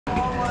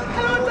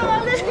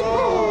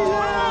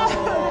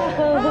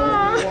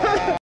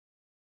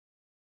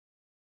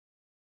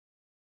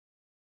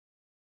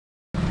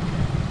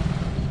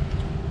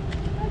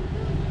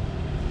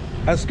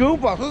A school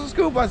bus? What's a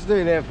school bus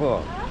doing there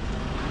for? Huh?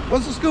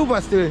 What's the school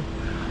bus doing?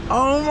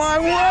 Oh my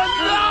word!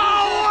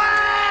 No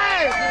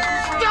way!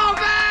 Stop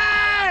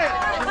it!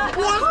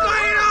 What's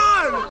going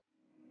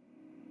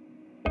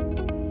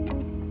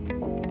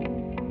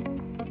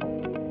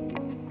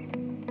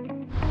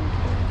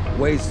on?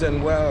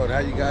 Wasting World, how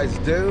you guys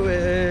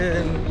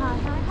doing? Hi.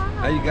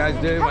 How you guys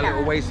doing, my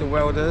little Wasting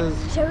Welders?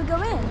 Shall we go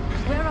in?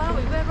 Where are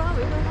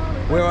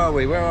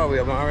we? Where are we,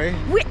 Amari?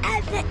 We're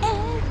at the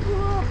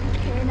airport,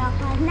 picking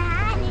up our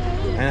nanny.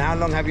 And how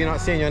long have you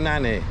not seen your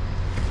nanny?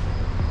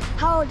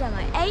 How old am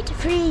I? 8?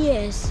 3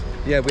 years.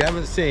 Yeah, we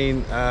haven't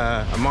seen,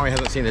 Amari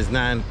hasn't seen his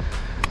nan.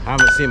 I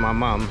haven't seen my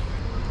mum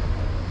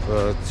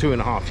for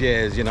 2.5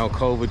 years. You know,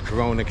 COVID,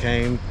 Corona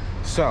came.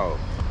 So,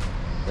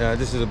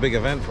 this is a big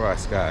event for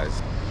us,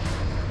 guys.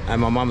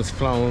 And my mum's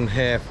flown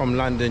here from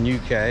London,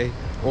 UK,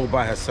 all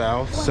by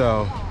herself.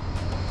 So,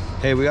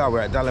 here we are, we're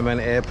at Dalyan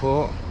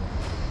Airport.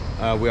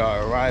 We are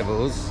at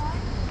arrivals.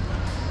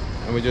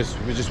 And we're just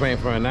waiting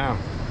for her now.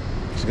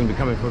 She's gonna be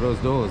coming through those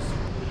doors.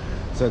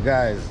 So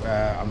guys,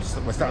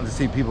 we're starting to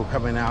see people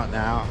coming out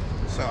now.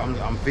 So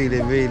I'm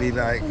feeling really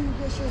like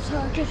English or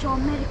Turkish or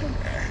American.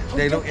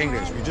 they look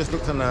English. We just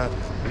looked on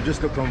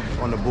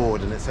the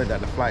board and it said that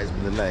the flight has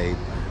been delayed.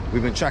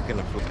 We've been tracking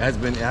the flight.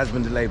 It has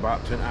been delayed by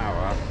up to an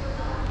hour.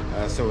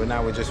 So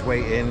now we're just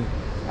waiting.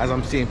 As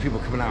I'm seeing people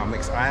coming out,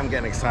 I am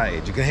getting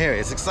excited. You can hear it.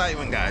 It's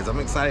excitement, guys. I'm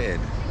excited.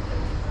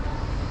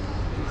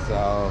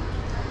 So,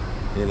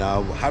 you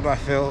know, how do I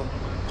feel?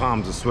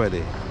 Palms are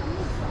sweaty.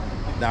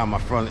 Down my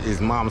front is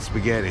mom's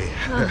spaghetti.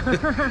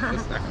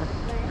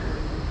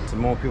 So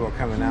more people are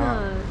coming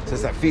out. So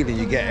it's that feeling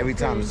you get every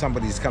time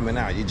somebody's coming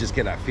out. You just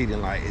get that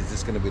feeling like, is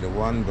this going to be the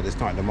one? But it's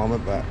not at the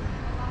moment. But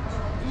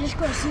You just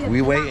gotta see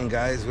we're waiting,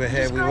 guys. We're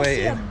here. We're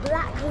waiting. See a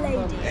black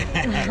lady.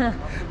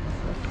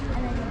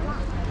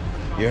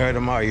 You heard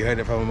Amari. You heard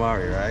it from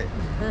Amari, right?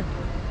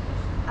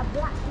 A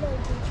black lady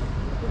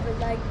with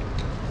like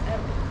a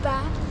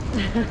bat.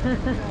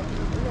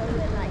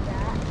 Like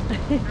that.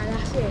 And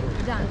that's it.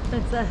 Done.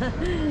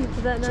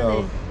 Is that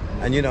So,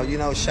 and you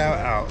know, shout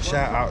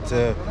out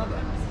to,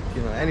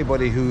 you know,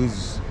 anybody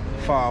who's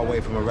far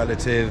away from a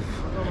relative.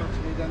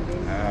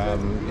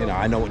 You know,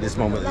 I know what this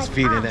moment is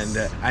feeling and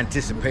the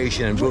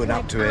anticipation and building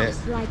up to it.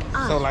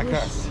 So like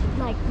us.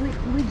 Like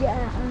we get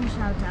our own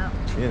shout out.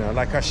 You know,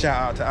 like us,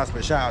 shout out to us,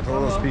 but shout out to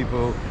all those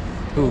people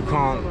who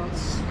can't,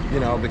 you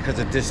know, because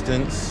of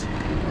distance,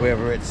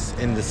 whether it's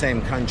in the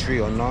same country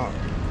or not,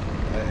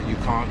 you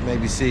can't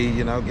maybe see,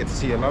 you know, get to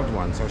see your loved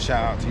one. So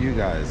shout out to you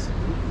guys.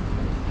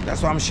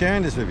 That's why I'm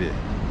sharing this with you.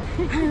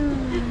 I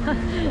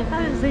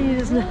haven't seen you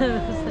this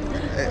nervous.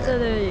 I don't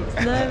know if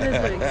it's nervous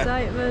or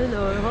excitement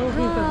or a whole heap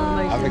of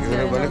emotions. I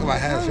think look at my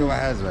hands, show my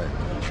hands, mate.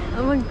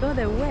 Oh my god,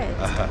 they're wet.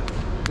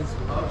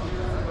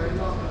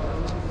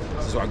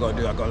 This is what I gotta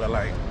do. I gotta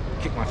like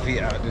kick my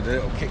feet out, do the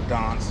little kick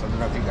dance. I don't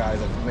know if you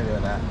guys are familiar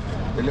with that.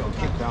 The little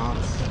kick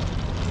dance.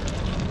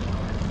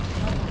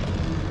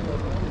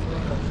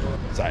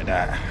 It's like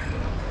that.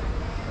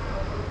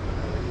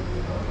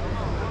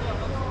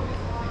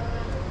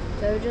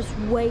 So we're just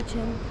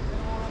waiting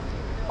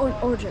on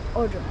order,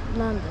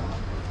 London.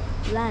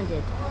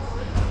 Landed.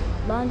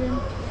 London,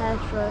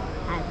 Heathrow,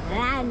 and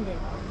landed.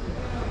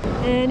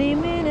 Any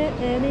minute.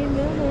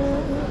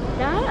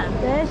 Yeah,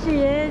 there she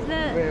is,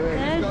 look. Wait,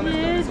 There she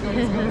is.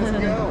 Let's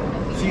go.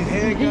 She's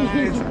here,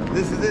 guys.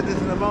 This is it. This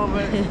is the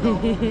moment.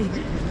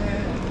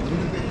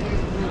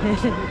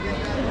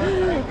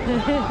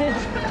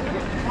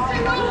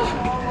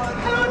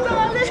 Hello,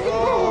 darling.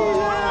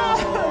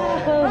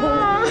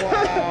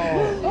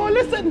 Oh,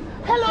 listen.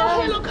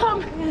 Hello,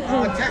 come.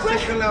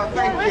 Testicular,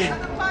 thank you.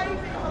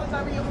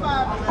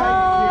 Oh,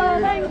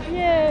 thank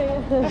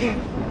you.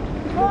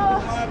 Oh,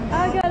 I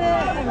got it.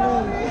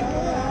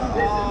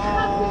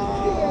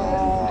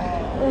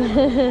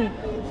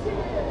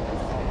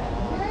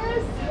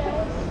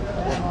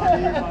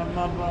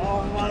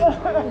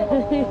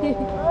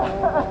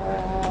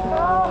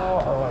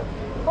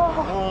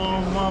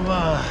 Oh,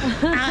 mama.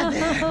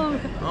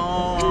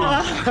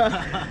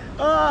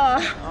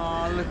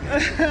 Oh, look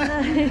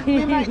at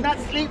We might not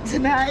sleep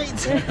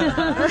tonight.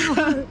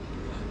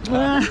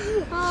 wow.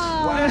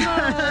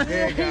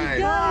 Here, guys.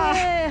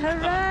 Yeah,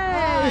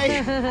 hooray!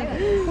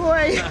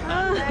 Wait.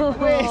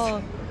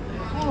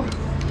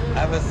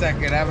 Have a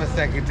second.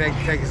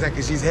 Take a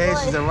second. She's here.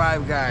 She's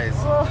arrived, guys.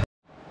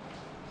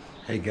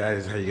 Hey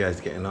guys, how you guys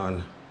getting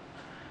on?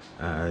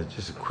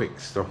 Just a quick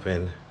stop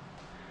in.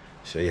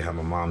 Show you how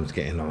my mom's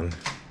getting on.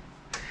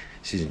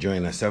 She's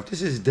enjoying herself.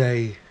 This is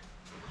day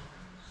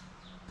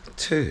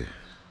 2.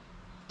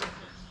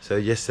 So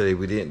yesterday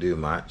we didn't do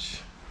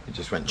much. We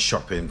just went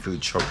shopping,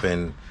 food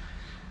shopping,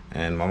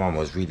 and my mom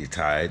was really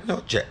tired,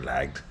 not jet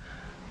lagged,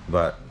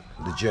 but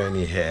the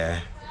journey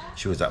here,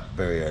 she was up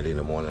very early in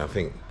the morning. I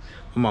think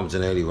my mom's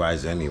an early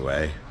riser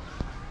anyway,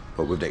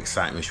 but with the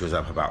excitement, she was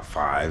up about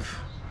 5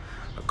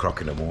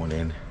 o'clock in the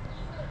morning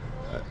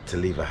to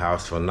leave her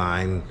house for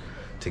 9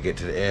 to get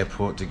to the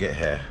airport to get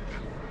here.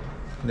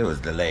 There was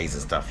delays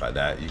and stuff like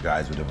that. You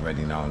guys would have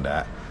already known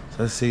that.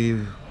 So let's see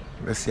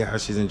Let's see how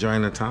she's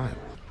enjoying her time.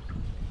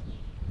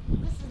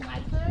 This is my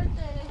third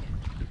day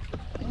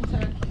in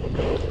Turkey.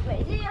 Wait,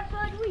 is it your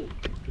third week?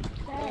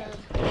 Third.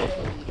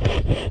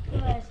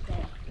 First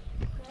day.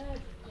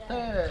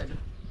 Third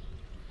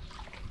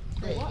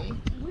day.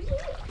 Was it?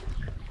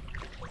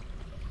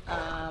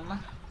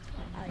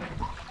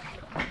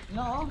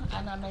 No,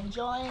 and I'm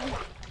enjoying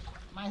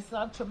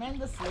myself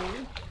tremendously,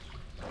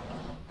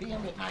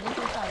 being with my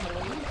little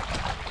family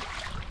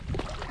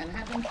and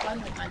having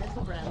fun with my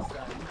little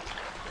grandson.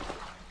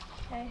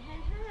 Hey,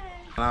 hey,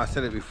 hey. And I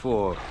said it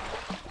before,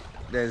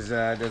 there's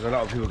a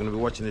lot of people going to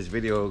be watching this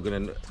video,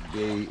 going to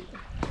be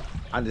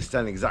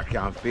understanding exactly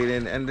how I'm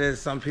feeling, and there's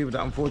some people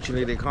that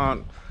unfortunately they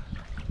can't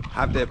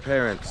have their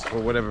parents for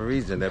whatever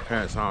reason. Their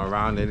parents aren't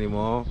around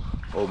anymore,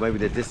 or maybe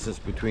the distance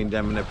between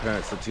them and their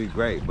parents are too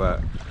great.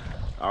 But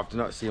after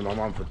not seeing my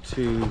mum for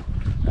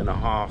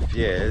 2.5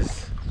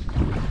 years,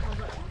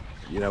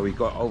 you know, we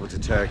got over to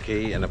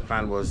Turkey and the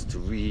plan was to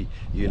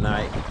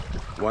reunite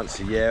once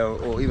a year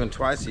or even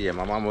twice a year.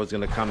 My mum was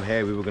going to come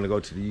here, we were going to go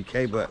to the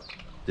UK, but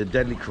the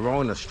deadly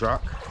corona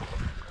struck.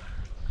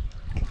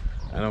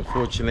 And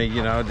unfortunately,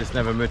 you know, this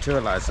never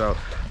materialized. So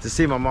to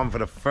see my mum for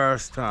the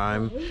first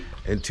time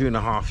in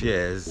 2.5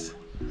 years,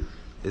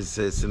 it's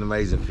an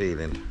amazing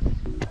feeling.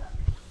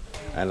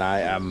 And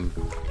I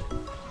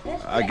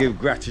give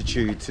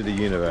gratitude to the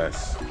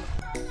universe.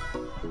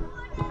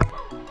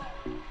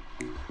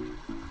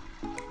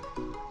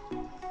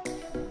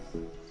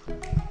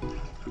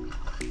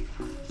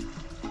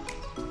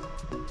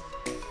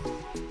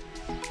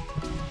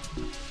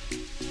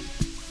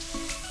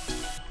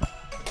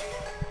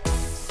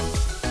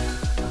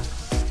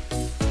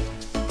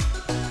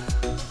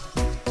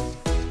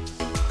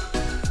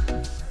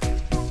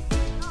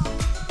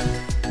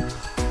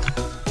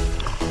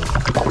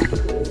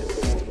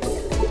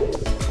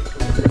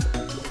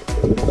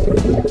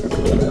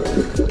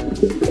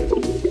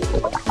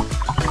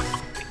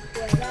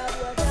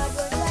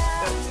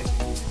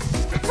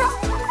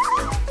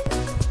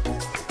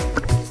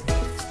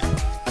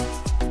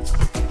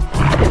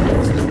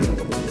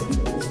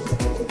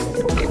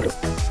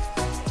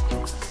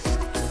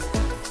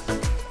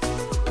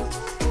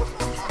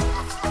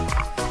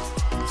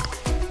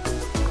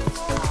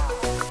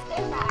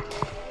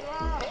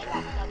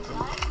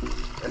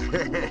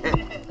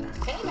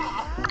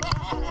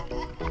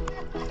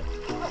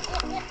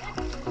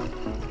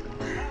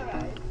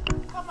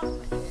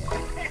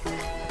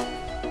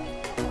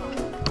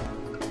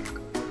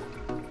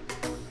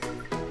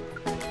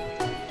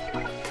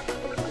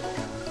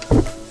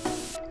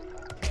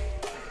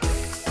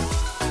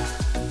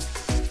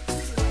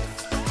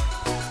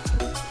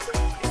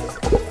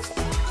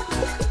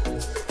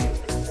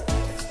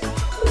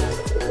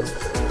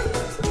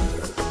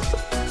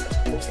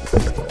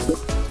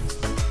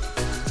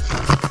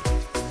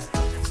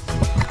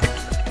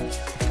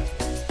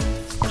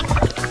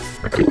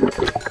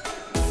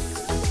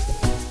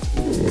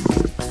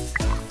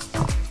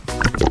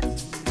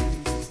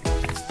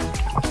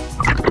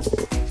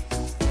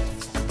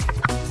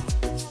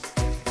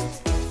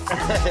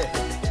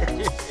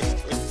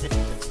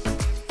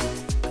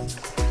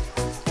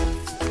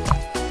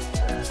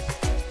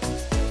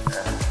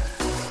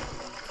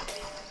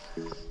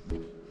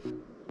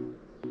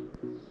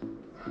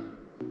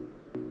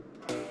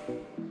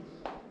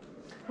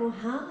 Oh,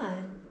 hi.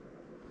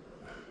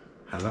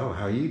 Hello,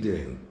 how are you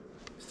doing?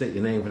 State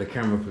your name for the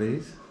camera,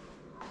 please.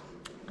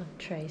 I'm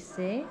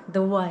Tracy,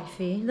 the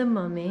wifey, the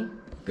mummy.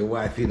 The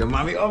wifey, the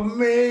mommy of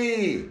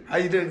me. How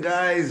you doing,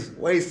 guys?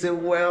 Wasted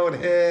World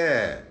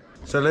here.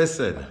 So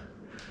listen,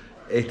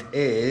 it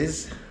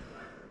is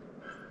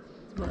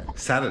What?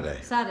 Saturday.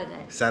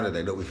 Saturday.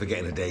 Saturday. Look, we're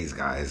forgetting the days,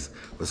 guys.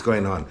 What's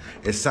going on?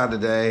 It's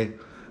Saturday,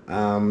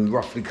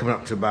 roughly coming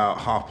up to about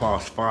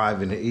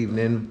 5:30 in the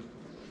evening.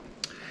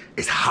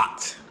 It's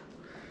hot.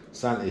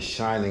 Sun is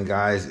shining,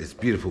 guys. It's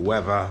beautiful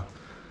weather.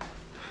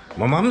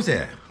 My mum's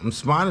here. I'm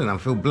smiling. I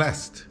feel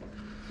blessed.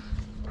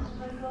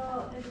 I've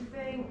got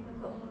everything.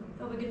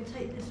 We're going to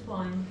take this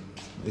wine.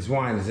 It's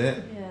wine, is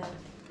it? Yeah.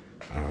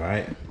 All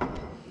right.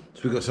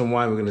 So we've got some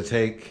wine we're going to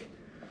take.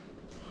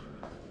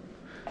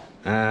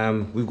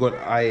 We've got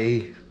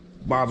a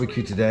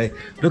barbecue today.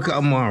 Look at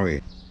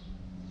Amari.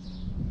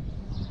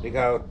 Look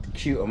how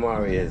cute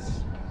Amari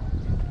is.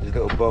 His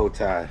little bow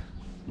tie.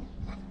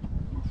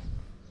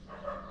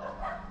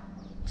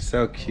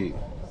 So cute.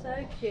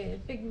 So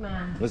cute, big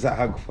man. What's that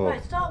hug for?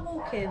 Right, start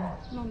walking.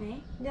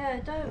 Mummy.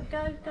 Yeah, don't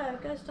go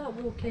start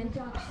walking.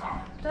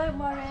 Don't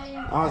worry.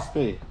 Ask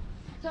me.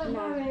 Don't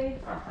worry.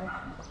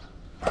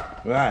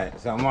 Right,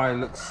 so Amari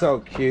looks so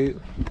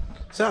cute.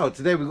 So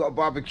today we got a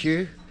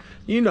barbecue.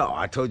 You know,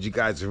 I told you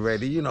guys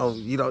already, you know,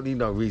 you don't need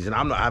no reason.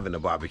 I'm not having a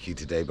barbecue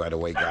today, by the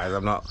way, guys.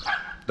 I'm not,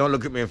 don't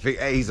look at me and think,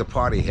 hey, he's a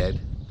party head.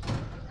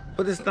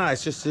 But it's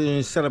nice just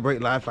to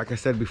celebrate life, like I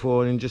said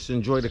before, and just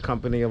enjoy the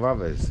company of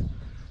others.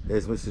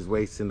 There's Mrs.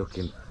 Waston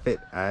looking fit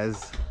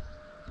as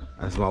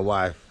my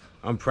wife.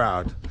 I'm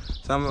proud.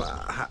 So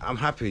I'm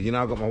happy. You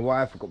know, I got my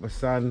wife, I got my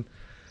son,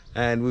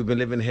 and we've been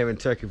living here in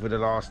Turkey for the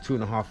last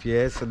 2.5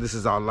 years. So this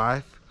is our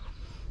life.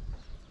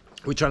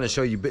 We're trying to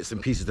show you bits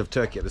and pieces of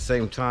Turkey at the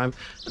same time,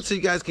 and so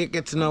you guys can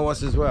get to know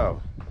us as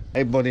well.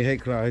 Hey Bonnie, hey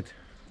Clyde.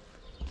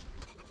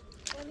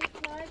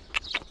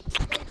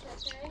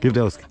 Give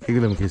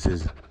them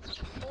kisses.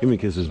 Give me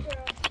kisses.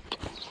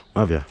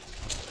 Love ya.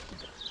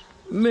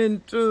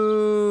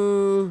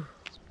 Mintu.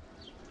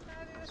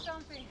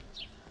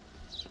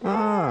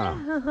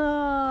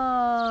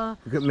 Ah.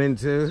 Look at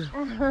Mintu.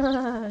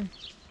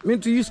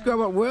 Mintu, you scrub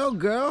up well,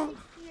 girl.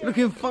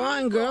 Looking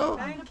fine, girl.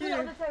 Thank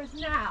you.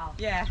 Now.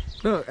 Yeah.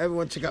 Look,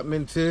 everyone check out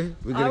Mintu.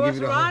 We're gonna give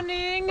you the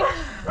running.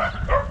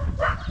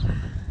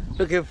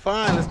 Looking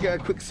fine. Let's get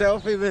a quick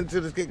selfie,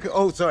 Mintu. Let's get.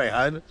 Oh, sorry,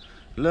 hon.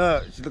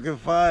 Look, she's looking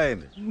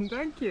fine.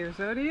 Thank you.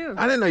 So do you.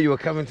 I didn't know you were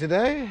coming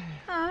today.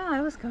 Ah,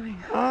 I was coming.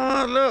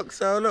 Oh, look.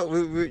 So look,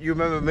 you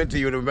remember Mintu?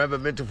 You remember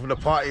Mintu from the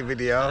party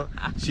video?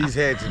 She's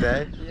here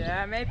today.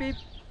 Yeah, maybe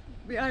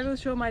I will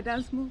show my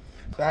dance move.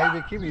 So how you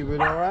been keeping? You been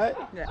all right?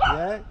 Yeah.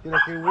 Yeah? You're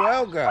looking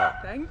well, girl.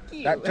 Thank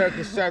you. That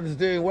Turkish son's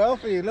doing well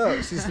for you.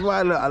 Look, she's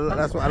smiling. Look,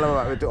 that's what I love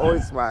about Mintu.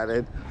 Always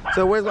smiling.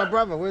 So where's my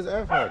brother? Where's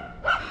Irfan?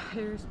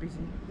 He's busy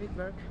with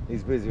work.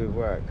 He's busy with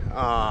work.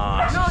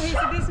 Ah. No, he's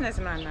a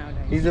businessman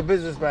nowadays. He's a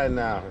businessman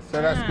now,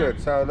 so that's good.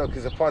 So look,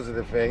 it's a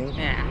positive thing.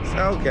 Yeah.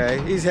 So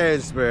okay, he's here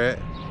in spirit.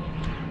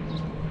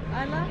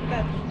 I love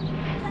that.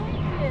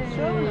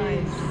 So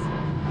nice.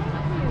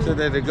 So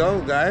there you go,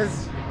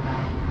 guys.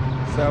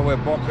 So we're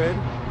bopping.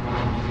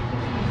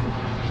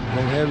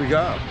 And here we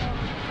go.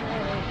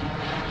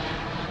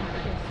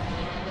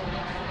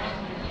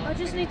 I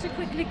just need to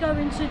quickly go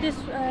into this,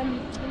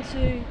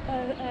 into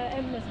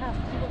Emma's house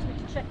because he wants me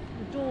to check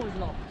the door is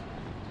locked.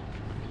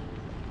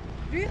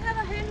 Do you have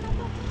a hand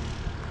number?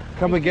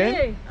 Come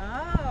again?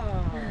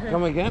 Oh.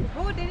 Come again?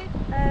 Who did it?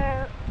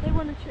 He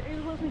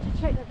wants me to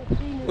check that the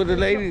cleaners. Well, the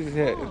ladies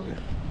here.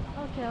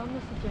 Okay, I'll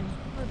message him.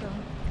 Hold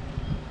on.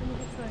 Let me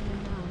just phone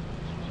him now.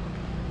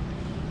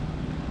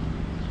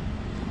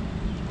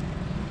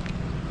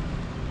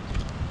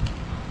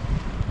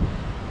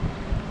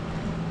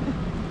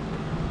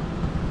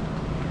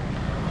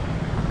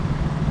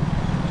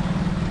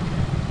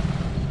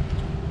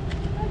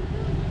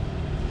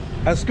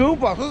 A school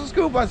bus? What's the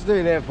school bus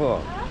doing there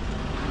for?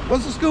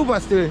 What's the school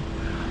bus doing?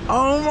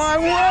 Oh my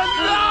word!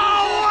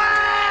 No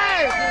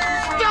way!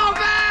 Stop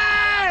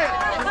it!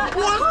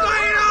 What's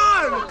going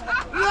on?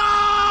 No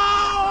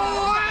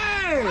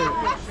way!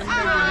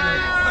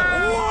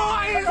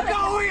 What is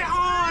going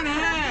on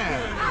here?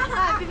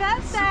 Happy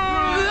birthday!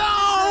 No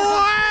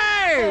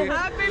way!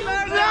 Happy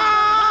birthday!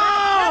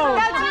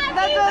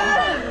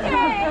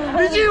 No!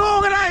 Did you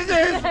organize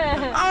this?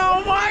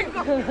 Oh my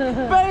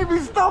God! Baby,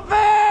 stop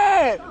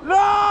it! No!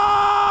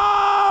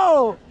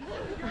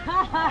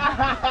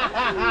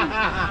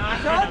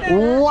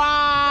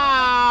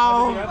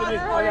 Wow!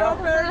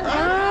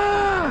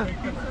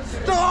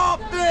 Stop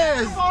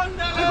this!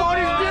 Look at all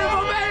these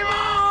beautiful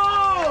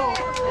people!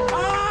 Oh!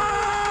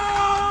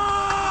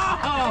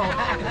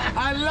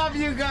 I love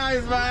you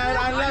guys, man.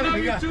 I love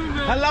you guys.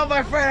 I love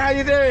my friend. How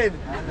you doing?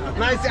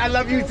 Nice. I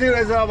love you too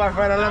as well, my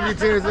friend. I love you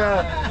too as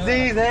well.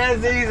 Z's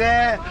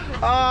here.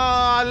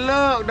 Oh,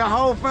 look, the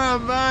whole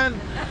fam, man.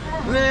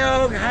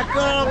 Look,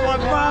 Hakon, my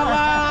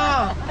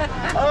brother.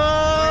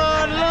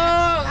 Oh,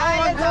 look. Oh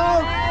my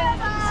God.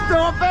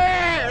 Stop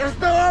it!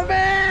 Stop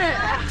it!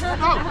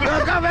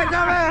 Come here!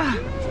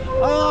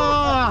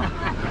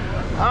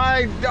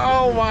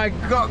 Oh my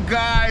God,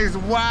 guys!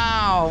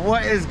 Wow,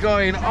 what is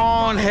going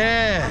on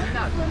here?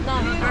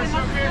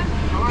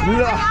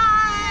 Look.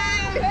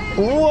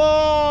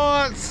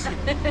 What?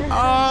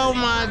 Oh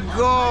my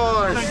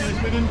gosh!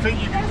 We didn't think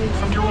you could walk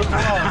from your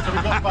car, so we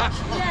got back.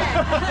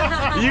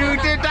 You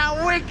did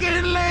that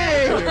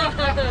wickedly!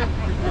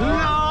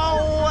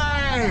 No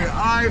way!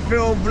 I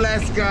feel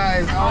blessed,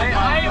 guys. Oh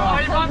my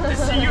God. I want to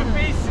see your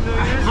face in the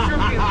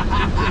restaurant.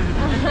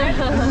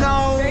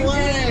 No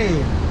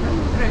way!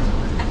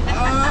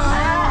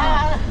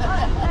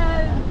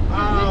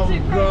 Oh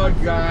God,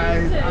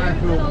 guys, I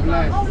feel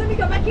blessed. Oh, let me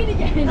go back in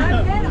again.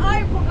 And then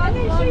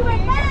she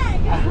went back!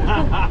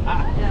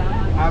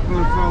 I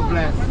feel so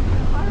blessed.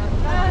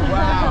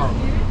 Wow.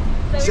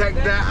 Check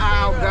that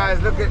out, guys.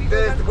 Look at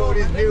this. Look at all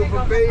these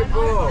beautiful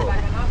people.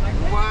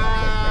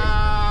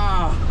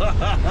 Wow.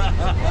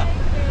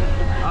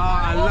 Oh,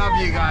 I love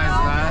you guys,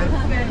 man.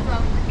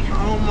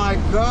 Oh my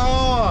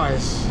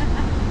gosh.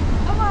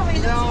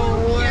 No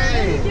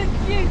way.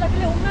 Cute, like a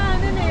little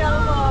man, isn't he?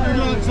 He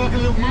looks like a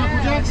little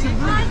Michael Jackson.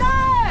 I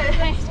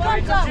know! It's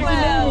got that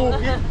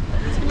well.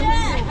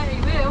 Yeah!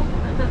 He will.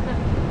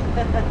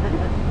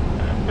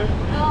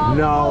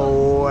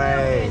 No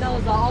way. And I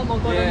was like, oh my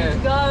God, I need to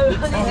go.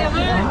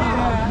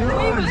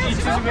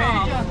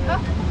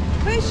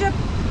 Where's your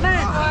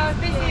man?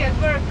 Busy at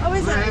work. Oh,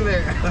 is it? Damn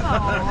it.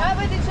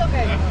 But it's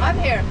okay. I'm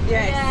here.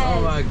 Yes.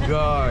 Oh my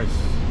gosh.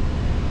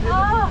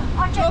 Oh,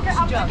 I kept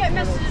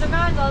messaging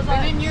Amanda. I was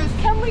like,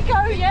 can we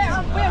go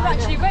yet? We were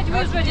actually ready. We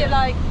was ready at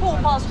like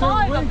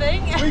 5:15, I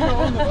think. We got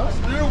on the bus,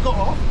 they all got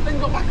off, then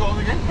got back on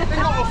again, then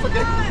got off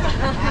again.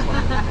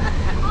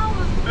 I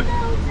was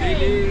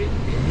melting.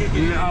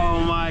 Oh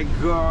my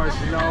gosh,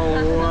 no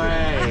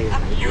way.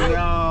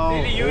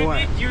 Dele, you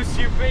need to use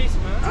your face,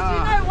 man. Did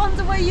you know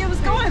wonder where you was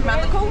going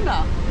round the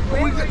corner?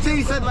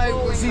 She said, like,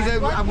 she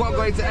said, I've got to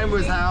go to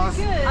Emma's house.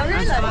 Good.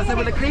 And I said,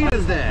 well, the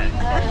cleaner's there.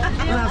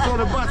 And I saw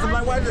the bus. I'm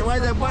like, why is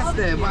there a bus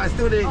there? But I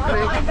still didn't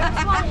click.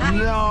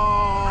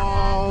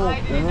 No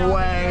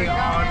way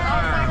on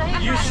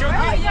earth. You shook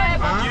it.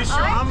 Yeah, You shook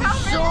I'm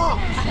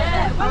shocked.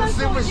 I'm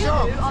super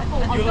shocked.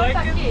 You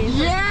like it?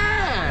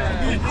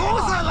 Yeah, of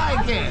course I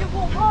like it.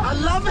 I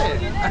love it.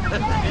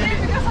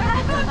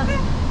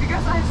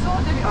 Because I saw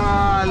the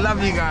Oh, I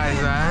love you guys,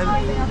 man.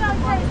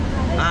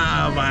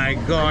 Oh my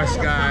gosh,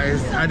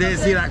 guys. I didn't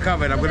see that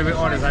coming. I'm going to be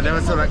honest. I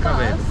never saw that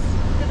coming.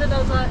 Because then I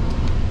was like,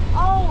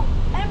 oh,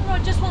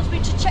 Emerald just wants me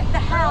to check the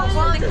house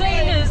and the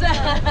cleaners.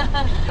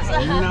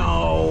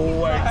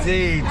 No way.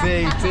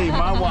 T,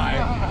 my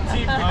wife.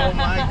 Oh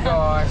my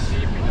gosh.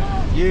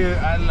 You,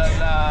 I don't know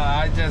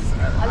what to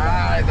say.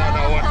 I don't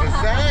know what to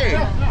say.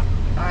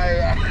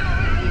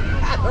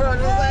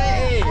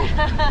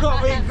 Got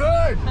me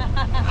good.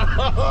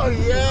 Oh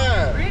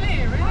yeah. Really?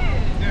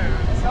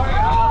 Oh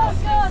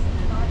God.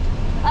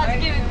 I had to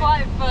keep it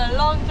quiet for a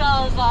long time.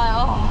 I was like,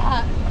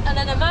 oh. And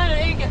then the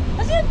moment he goes,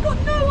 I said, I've got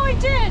no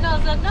idea. And I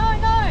was like, no.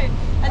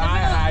 And then I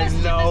had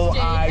no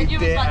and you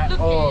was idea like at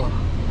looking. all.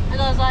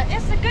 And I was like,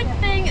 it's a good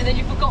thing. And then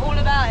you forgot all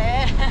about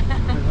it.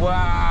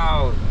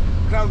 Wow.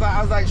 I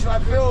was like, should I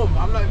film?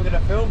 I'm not even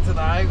going to film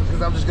tonight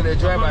because I'm just going to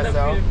enjoy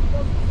myself.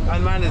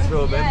 And man is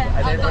filming. Yeah,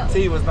 and then when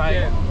T was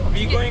like,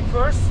 We going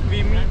first,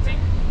 we meeting.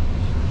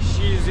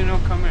 She's,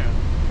 camera.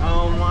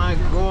 oh my I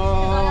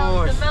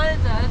gosh. asked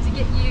Amanda to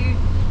get you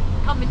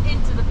coming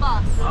into the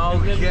bus.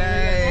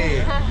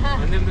 Okay.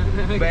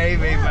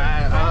 Baby,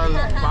 man.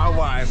 My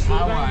wife,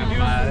 man.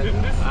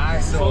 I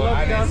saw,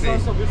 I didn't see.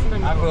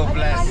 I feel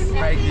blessed.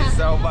 Thank you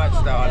so much,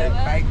 darling.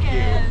 Thank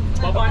you.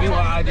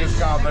 I just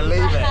can't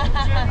believe it.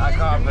 I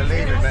can't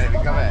believe it, baby.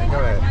 Come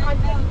here.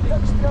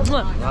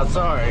 I'm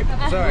sorry.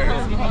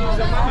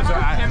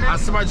 I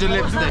smudged your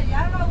lipstick.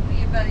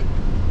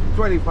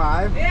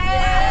 25.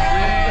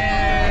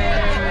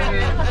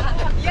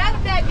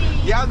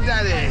 Young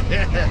daddy.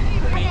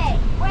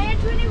 When you're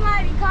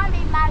 21, you can't be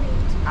married.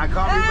 I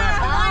can't be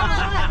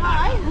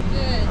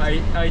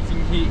married. I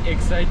think he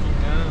exciting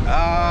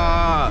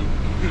now.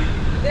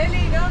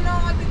 Dele, don't know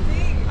what to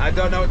think. I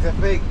don't know what to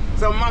think.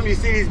 So, Mum, you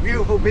see these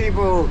beautiful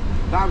people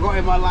that I've got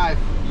in my life.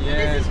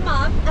 Yeah. This is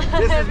Mum.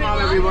 This is Mum,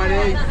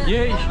 everybody.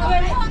 Yeah.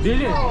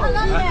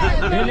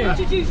 Dele,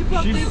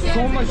 she's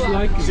so much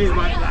like you. She's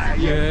my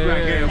where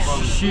I get it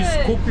from. She's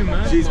copy,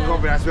 man. She's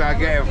copy. That's where I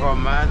get it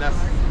from, man.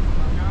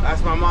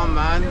 That's my mum,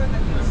 man.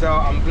 So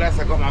I'm blessed.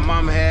 I got my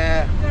mum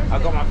here. I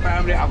got my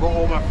family. I got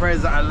all my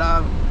friends that I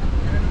love.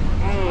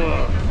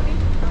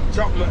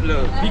 Chocolate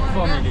look. Big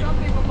family.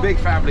 Big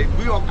family.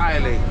 New York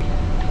Island.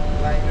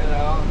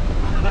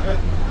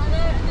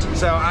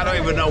 So I don't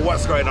even know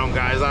what's going on,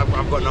 guys. I've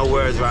got no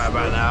words right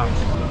about now.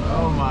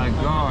 Oh my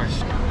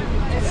gosh.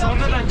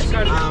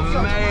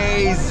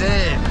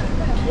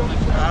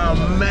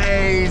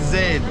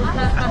 Amazing.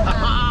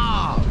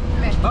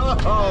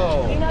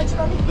 Oh,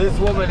 this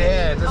woman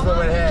here.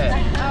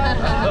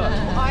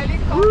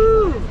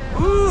 Woo.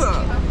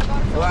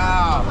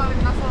 Wow.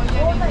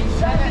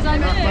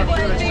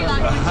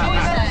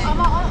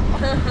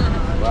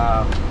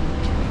 Wow.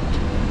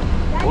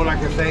 All I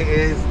can say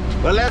is,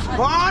 well, let's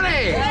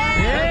party!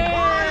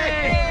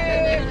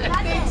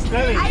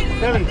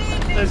 Dele,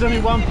 there's only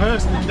one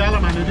person in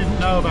Dalyan who didn't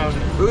know about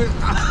it. Who's?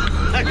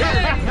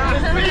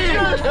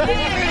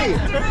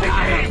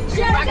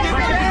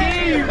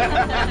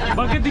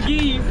 Back at the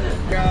game.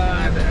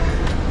 God.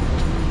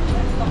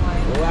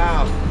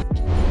 Wow.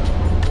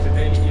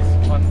 Today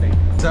is fun day.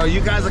 So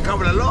you guys are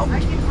coming along.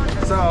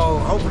 So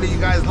hopefully you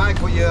guys like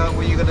what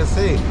you're gonna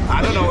see.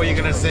 I don't know what you're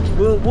gonna see.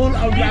 We'll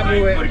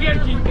unravel it.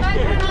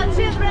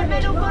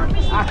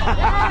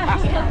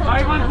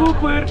 I want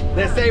Whopper.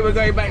 Let's say we're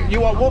going back.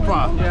 You want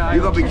Whopper? Yeah,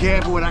 You gotta be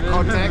careful with that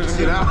context,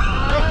 you know.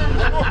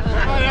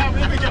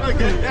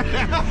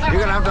 You're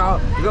gonna have to.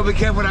 You gotta be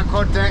careful with that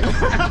context.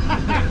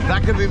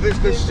 That could be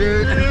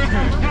misconstrued.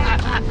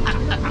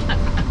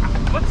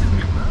 What's his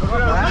name?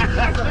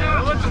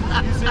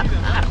 You say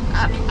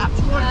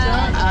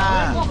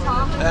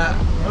that.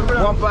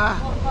 Whopper.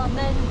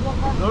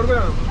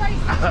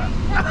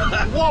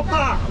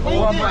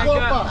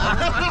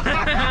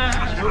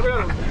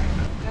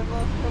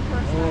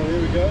 Oh,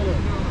 here we go.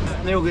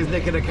 Neil is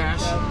nicking the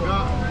cash.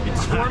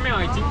 It's for me,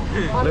 I think.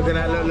 Look at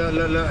that,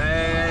 look.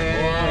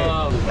 Hey.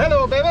 Wow.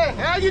 Hello, baby.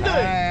 How you doing?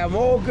 Hey, I'm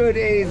all good, E.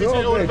 Is it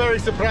all very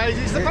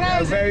surprising? A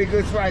Surprising. very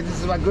good surprise. This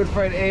is my good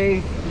friend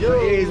E. Yo.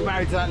 He's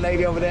married to that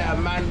lady over there,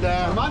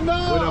 Amanda. With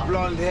a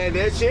blonde hair.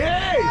 There she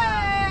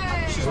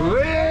is. She's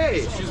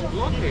really. She's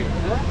blonde hair.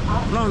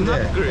 Blonde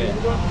hair. Great.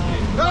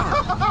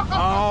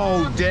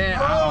 Oh,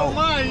 damn. Oh,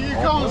 man, you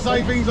can't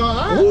say things like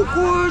that.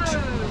 Awkward.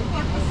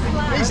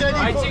 He said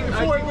I he think-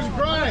 thought it was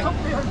great.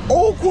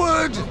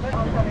 Awkward.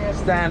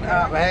 Stand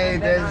up. Hey,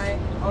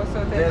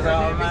 there's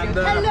our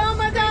Amanda. Hello,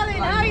 my darling.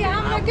 How are you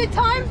having a a good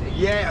time?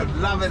 Yeah,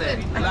 loving it,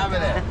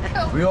 loving it.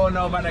 We all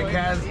know about the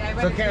Kaz.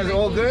 So Kaz,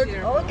 all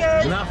good? All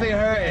good. Nothing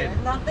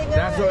hurting. Nothing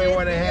That's what we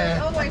want to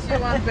hear. Always you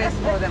want best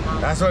for them.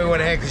 That's what we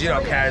want to hear, because you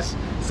know, Kaz,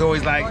 it's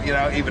always like, you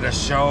know, either the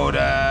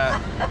shoulder,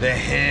 the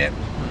hip,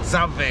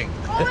 something.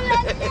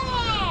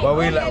 Well,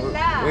 we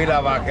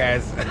love our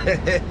Kaz.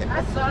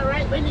 That's all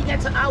right. When you get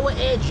to our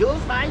age, you'll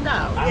find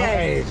out. Our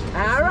age.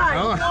 All right.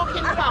 Oh.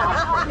 Talking about.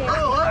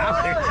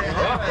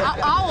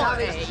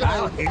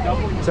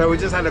 So we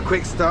just had a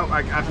quick stop.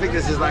 I think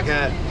this is like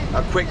a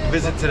quick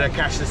visit to the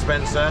cash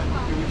dispenser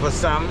for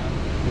some.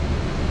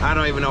 I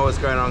don't even know what's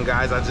going on,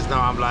 guys. I just know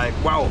I'm like,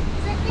 whoa.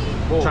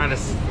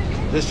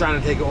 Just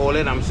trying to take it all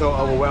in. I'm so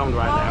overwhelmed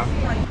right now.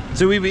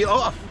 So we be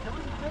off.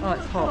 Oh,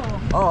 it's hot.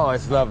 Oh,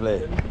 it's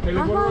lovely.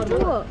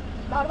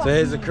 So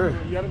here's the crew.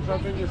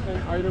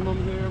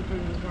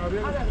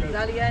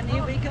 Dalyan,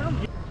 here we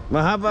come.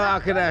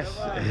 Mahaba Akadash.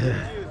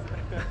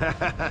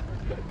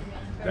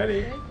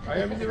 Daddy, I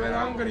am very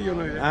hungry, you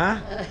know. Huh?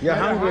 You're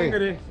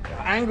hungry?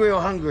 Angry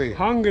or hungry?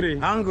 Hungry.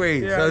 Hungry.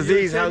 Yeah, so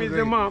Z's same hungry. as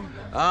the mom.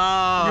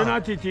 Oh. You're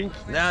not eating.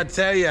 Now I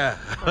tell ya.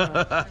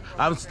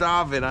 I'm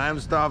starving. I am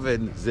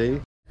starving,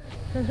 Z.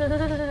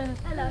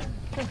 Hello.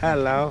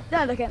 Hello.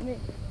 Don't look at me.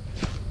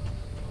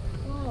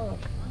 Oh,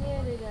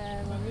 nearly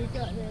there, Mum. You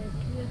got this.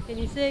 Can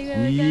you see where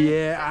we're going?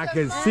 Yeah, I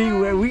can see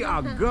where we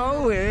are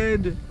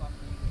going.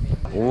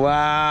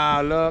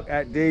 Wow, look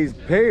at these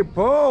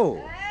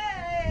people.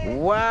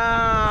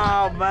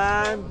 Wow,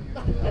 man.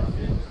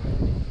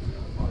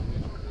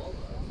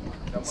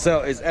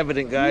 So it's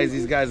evident, guys,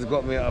 these guys have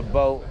got me a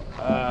boat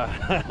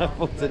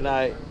for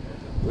tonight,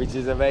 which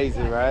is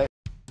amazing, right?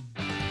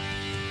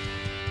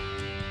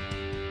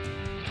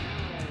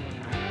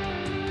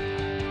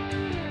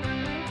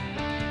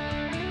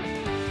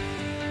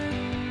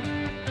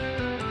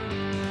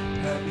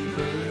 Happy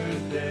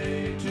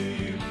birthday to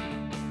you.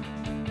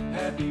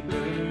 Happy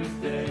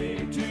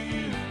birthday to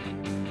you.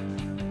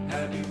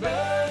 Happy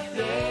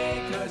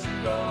birthday, 'cause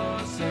you're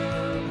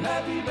awesome.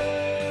 Happy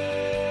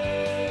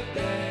birthday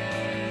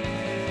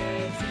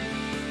to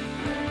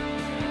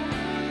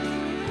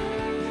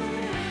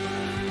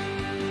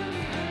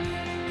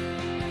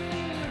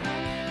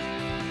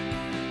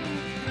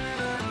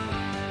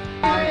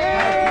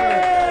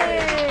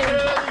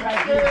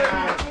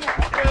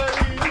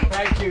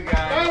Thank you,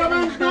 guys.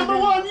 Dalaman's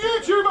 #1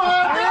 YouTuber!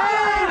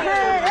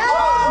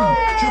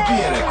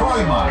 Yere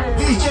koyma.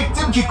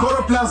 Diyecektim ki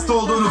koroplast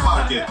olduğunu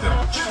fark ettim.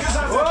 Çünkü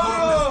zaten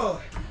Whoa!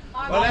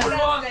 Well,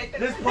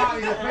 this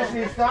party's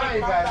officially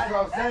started, guys. That's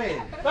what I'm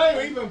saying. They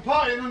were even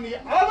partying on the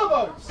other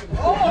boats.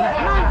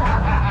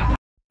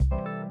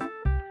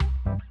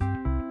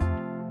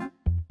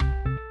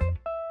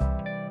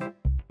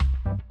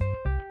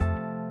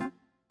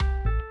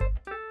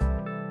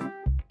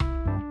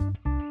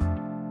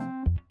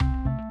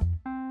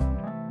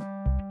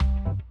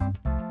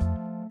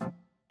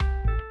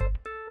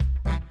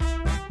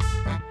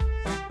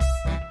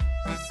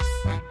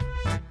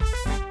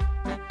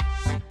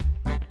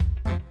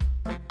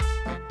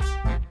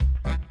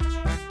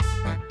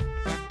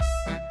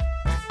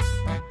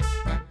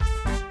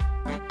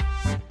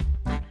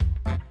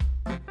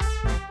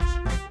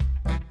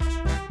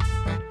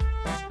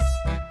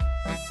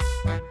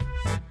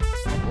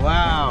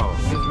 Wow.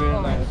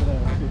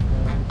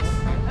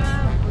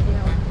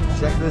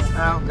 Check this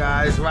out,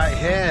 guys, right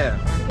here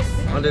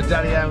on the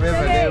Dalyan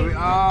River. There we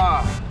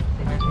are.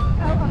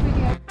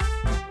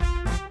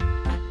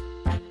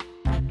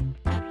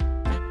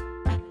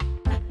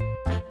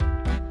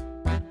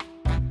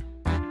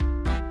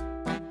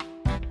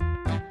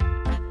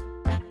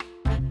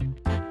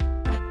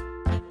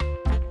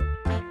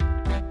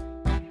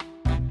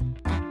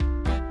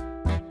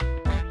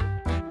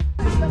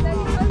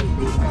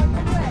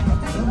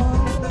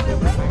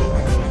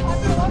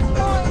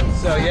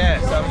 So yeah,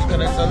 so I'm just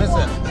gonna, so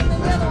listen,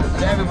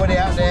 to everybody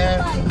out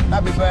there,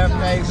 happy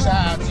birthday,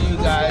 shout out to you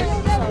guys.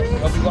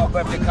 Hope you got a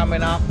birthday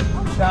coming up.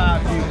 Shout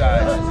out to you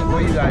guys. This is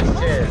for you guys,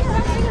 cheers.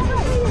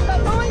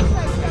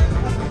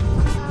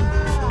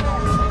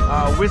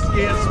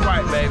 Whiskey and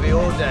Sprite, baby,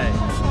 all day.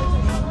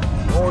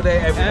 All day,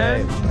 every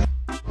day.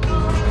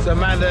 So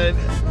Amanda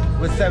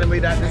was telling me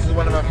that this is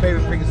one of my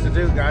favorite things to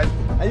do, guys.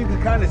 And you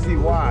can kind of see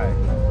why.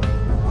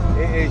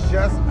 It is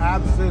just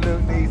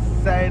absolutely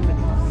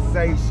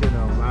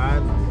sensational,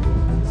 man.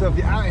 So if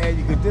you're out here,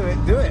 you could do it,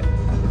 do it.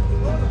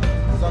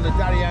 It's on the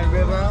Dalyan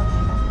River.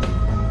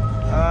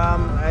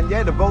 And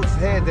yeah, the boats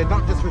here, they're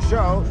not just for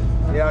show.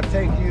 They are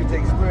taking you to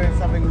experience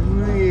something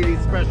really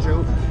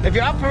special. If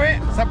you're up for it,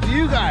 it's up to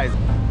you guys.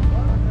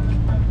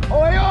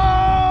 Oi,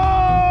 oi!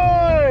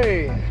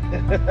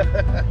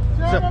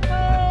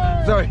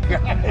 Sorry,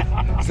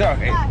 guys.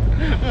 Sorry.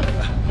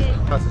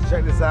 So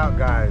check this out,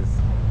 guys.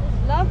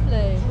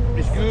 Lovely.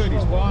 It's good,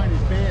 it's wine,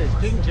 it's beer, it's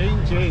ching,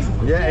 ching,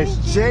 ching. Yeah,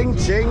 it's ching,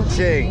 ching,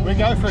 ching. We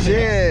go through here.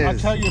 Cheers. I'll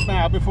tell you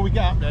now, before we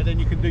get up there, then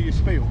you can do your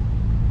spiel.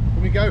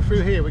 When we go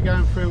through here, we're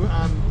going through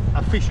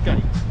a fish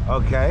gate.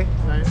 Okay,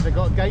 They've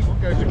got a gate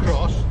that goes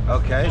across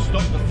okay. to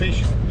stop the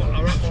fish that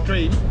are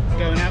upstream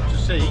going out to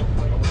sea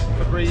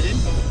for breeding.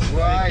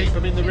 They keep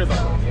them in the river.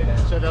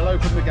 So they'll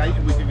open the gate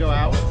and we can go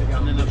out,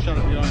 and then they'll shut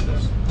it behind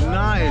us.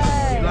 Nice,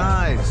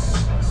 nice.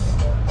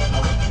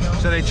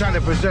 So they're trying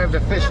to preserve the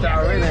fish that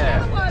are in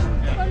here.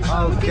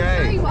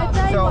 Okay.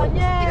 So,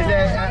 is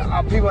there,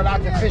 are people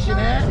allowed to fish in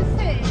here?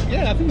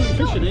 Yeah, I think you can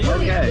fish in here.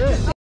 Okay.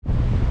 Yeah.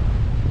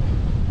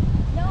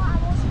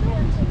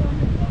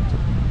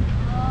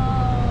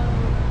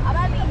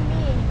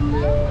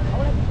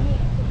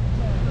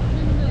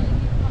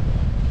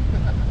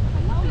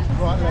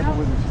 Right level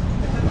with us.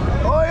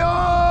 Oi,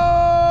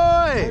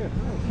 oi!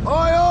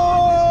 Oi,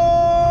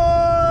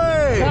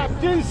 oi!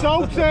 Captain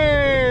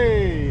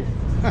Salty!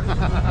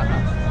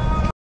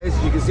 As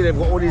you can see, they've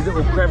got all these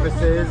little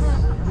crevices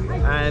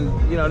and,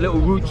 you know, little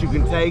routes you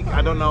can take.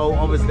 I don't know,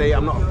 obviously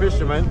I'm not a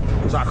fisherman,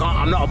 so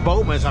I'm not a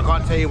boatman, so I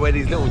can't tell you where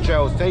these little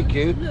trails take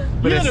you.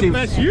 But You're the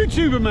best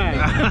YouTuber, man.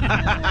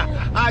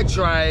 I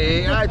try.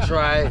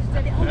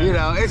 You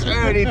know, it's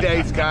early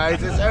days,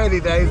 guys. It's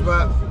early days,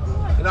 but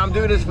you know, I'm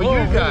doing this for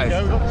you guys.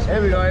 Here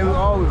we go.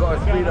 Oh, we've got a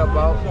speed up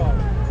boat.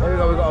 Here we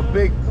go. We've got a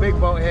big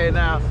boat here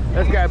now.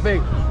 Let's get a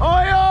big.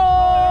 Oi, oi!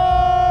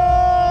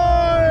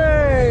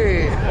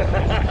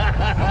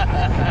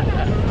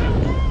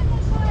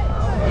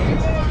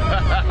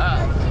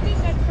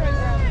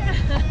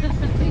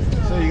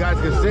 So you guys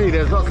can see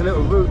there's lots of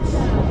little routes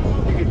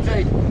you can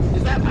take.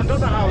 I don't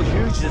know how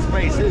huge this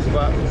place is,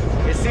 but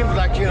it seems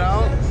like, you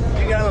know,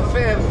 you can have a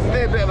fair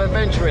bit of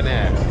adventure in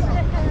there.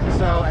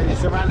 So, and you're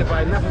surrounded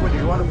by nothing but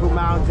these wonderful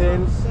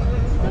mountains.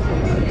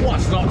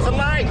 What's not to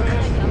like?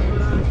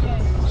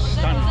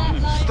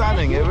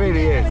 Stunning, it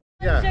really is.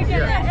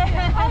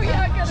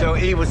 Yeah. So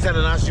he was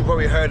telling us, you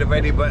probably heard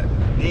already, but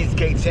these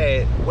gates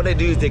here, what they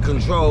do is they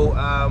control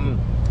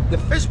the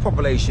fish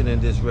population in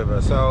this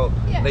river. So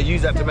they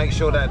use that to make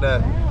sure that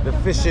the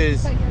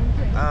fishes,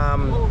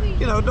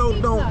 you know,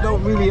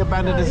 don't really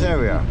abandon this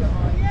area.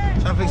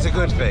 So I think it's a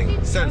good thing,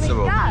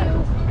 sensible.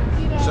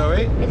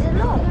 Sorry? Is it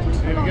locked?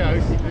 Here we go.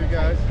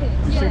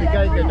 You see the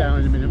gate go down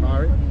in a minute,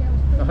 Mari.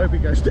 I hope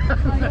it goes down.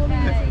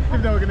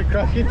 Even though we're going to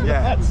crack into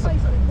that. Well,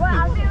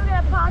 I think we're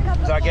going to park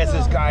up. So I guess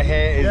this guy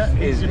here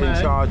is in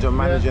charge of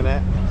managing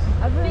it.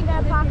 I think we're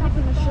going to park up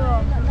in the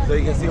shore. So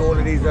you can see all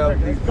of these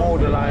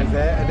border lines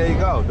there, and there you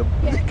go.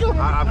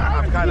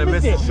 I've kind of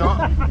missed the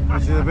shot,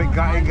 which is a bit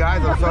gutting,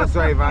 guys. I'm so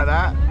sorry about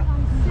that.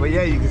 But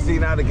yeah, you can see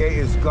now the gate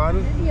is gone,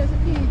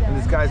 and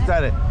this guy's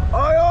done it.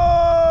 Oi,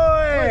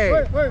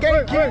 oi!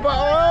 Gatekeeper,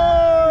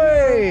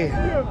 oi!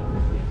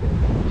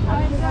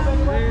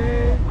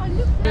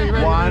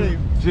 1,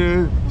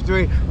 2,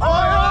 3. Oi, oi!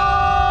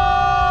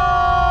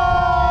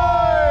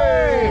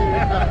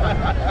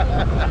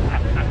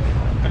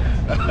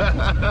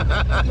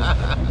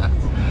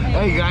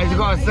 Hey guys, you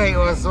gotta say it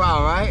with a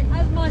smile, right?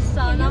 As my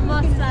son, I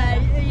must say,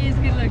 he is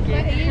good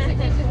looking.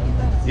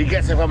 He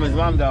gets it from his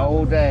mum though,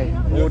 all day,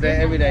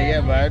 every day,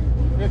 yeah man.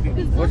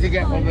 What's he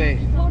get from me?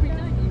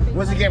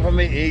 What's he get from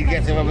me? He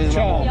gets it from his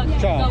mum.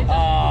 Charm.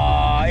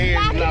 Oh, he is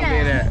lovely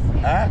in it.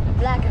 Huh?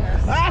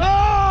 Blackness.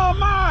 Oh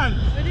man!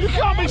 You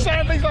can't be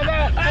saying things like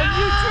that on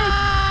YouTube!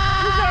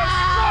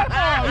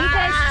 You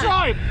get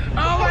striped!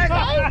 Oh my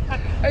god!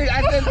 Hey,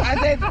 I said,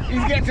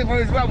 he's getting it from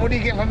his mum. What did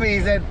he get from me?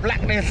 He said,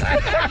 blackness.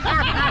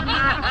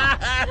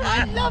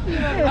 I love you.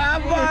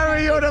 I'm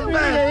Mari, you're the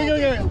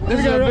best. This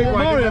is a big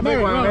one. This is a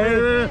big one.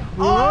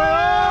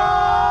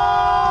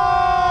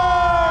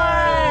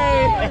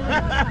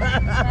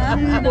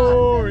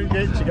 Boring,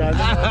 get you guys.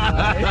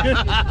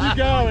 You're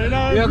going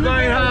home. You're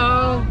going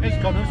home. It's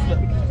gone.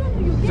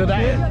 So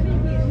that.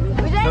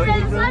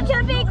 Such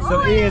a big So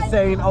he is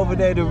saying over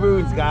there, the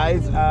ruins,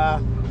 guys,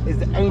 is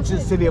the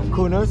ancient city of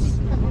Kunos,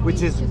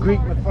 which is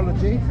Greek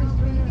mythology.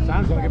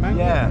 Sounds like it, man.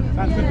 Yeah.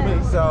 Sounds good to me.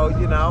 So,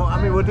 you know,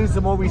 I mean, we'll do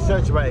some more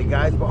research about it,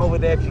 guys, but over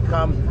there, if you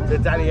come to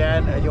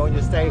Dalyan and you're on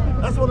your stay,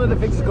 that's one of the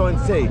things to go and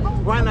see.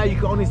 Right now, you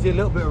can only see a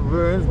little bit of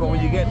ruins, but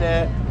when you get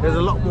there, there's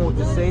a lot more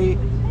to see.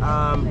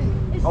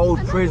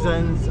 Old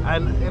prisons,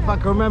 and if I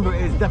can remember,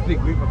 it's definitely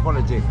Greek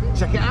mythology.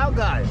 Check it out,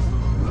 guys.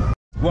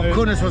 Well,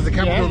 Kunos was the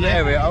capital of the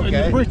area, okay. And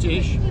the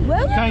British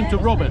came to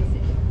rob it.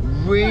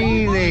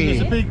 Really?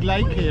 There's a big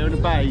lake here and a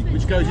bay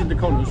which goes into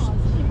Kunos,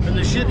 and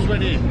the ships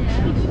went in,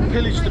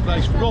 pillaged the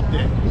place, robbed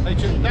it. They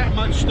took that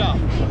much stuff.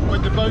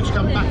 When the boats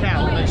come back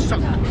out, they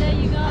sunk.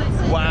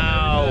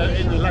 Wow.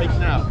 In the lake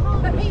now.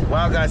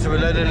 Wow, guys, so we're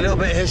learning a little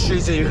bit of history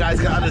so you guys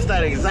can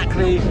understand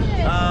exactly,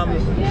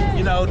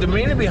 you know, the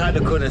meaning behind the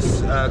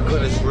Kunos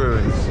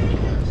ruins.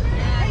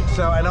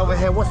 So, and over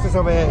here, what's this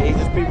over here? Is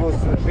just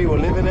people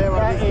living there?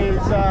 That is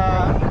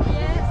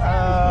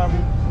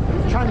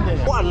Chandy.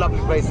 What a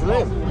lovely place to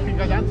live. You can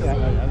go down to that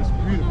later. It's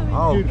beautiful.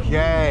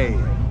 Okay.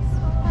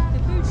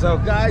 So,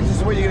 guys, this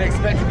is what you're going to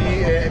expect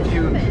if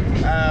you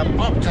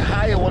opt to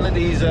hire one of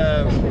these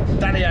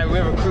Dalyan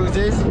River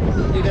cruises.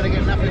 You're going to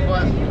get nothing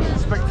but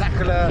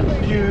spectacular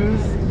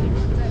views.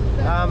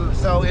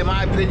 So, in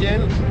my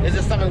opinion, is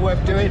this something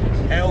worth doing?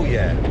 Hell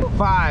yeah.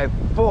 5,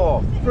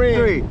 4,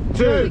 3,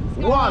 2,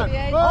 1. Oi!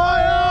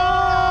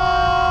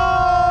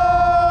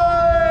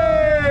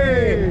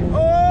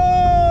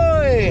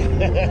 Oi!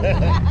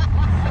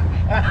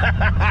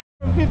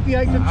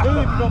 58 to 2 if you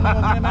got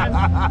more than man.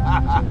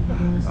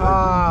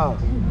 Oh,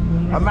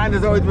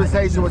 Amanda's always been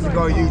saying she wants to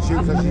go on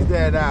YouTube, so she's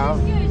there now.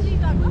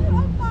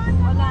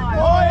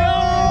 Oi!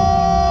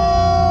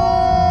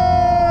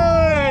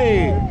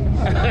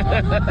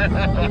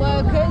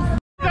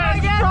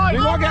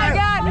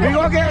 We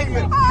gonna get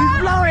she's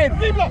blowing!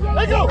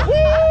 Let's go!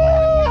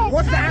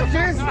 What's the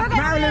actress?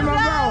 Marilyn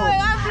Monroe!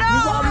 You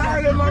got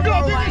Marilyn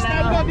Monroe right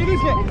now!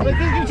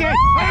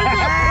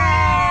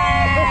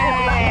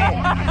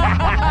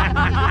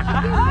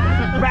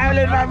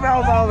 Marilyn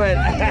Monroe moment!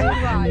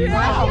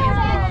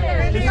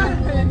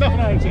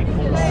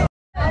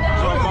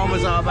 That's what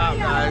moments are about,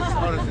 guys.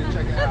 Honestly,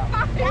 check it out.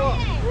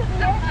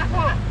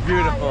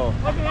 Beautiful.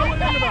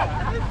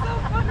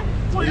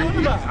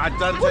 I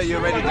done tell you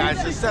already,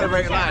 guys, to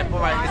celebrate life. All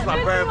right, it's my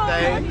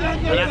birthday, and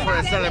that's what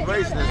a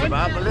celebration is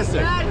about. But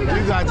listen,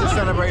 you guys just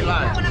celebrate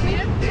life. There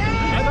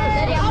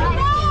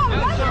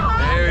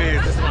he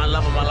is. This is my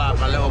love of my life,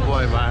 my little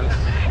boy, man.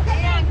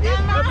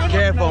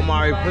 Careful,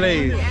 Amari,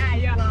 please.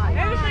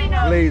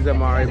 Please,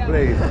 Amari,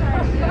 please.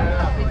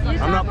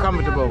 I'm not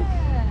comfortable.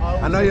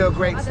 I know you're a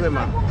great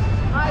swimmer.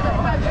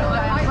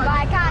 But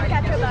I can't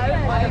catch a boat.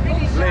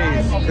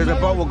 Please, because the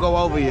boat will go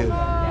over you.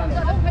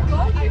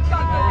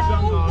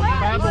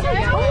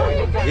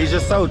 He's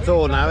just so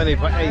tall now, isn't he?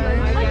 For 8.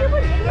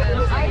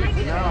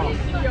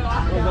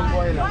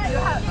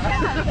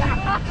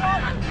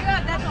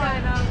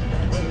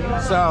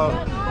 So,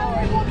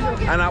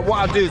 and what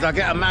I'll do is I'll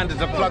get Amanda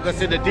to plug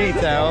us in the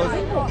details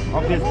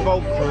of this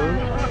boat crew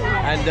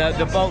and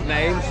the boat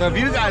name. So if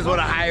you guys want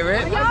to hire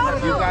it,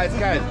 you guys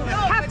can.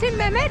 Captain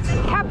Mehmet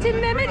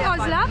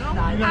Ozla,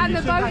 and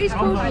the boat is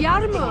called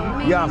Yarmo,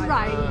 meaning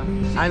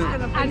rain.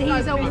 And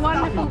he's a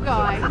wonderful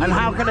guy. And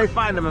how can they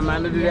find him,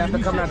 Amanda? Do they have to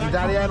come down to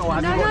Dalyan, or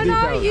have you got details?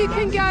 No, you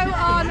can go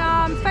on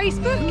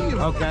Facebook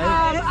under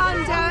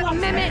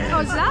Mehmet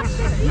Ozla,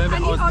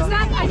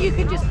 and you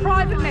can just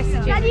private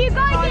message him.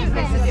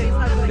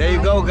 There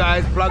you go,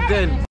 guys, plugged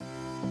in.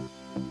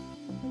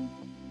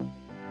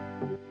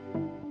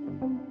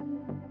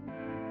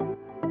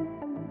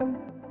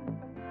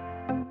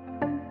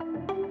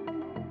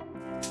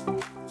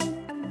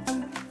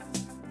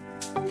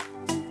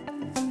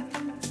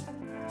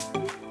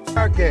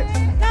 Turkey.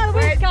 No,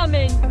 we're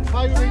coming.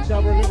 Hire each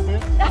other a little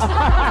bit.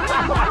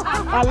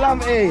 I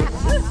love it.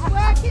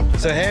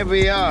 So here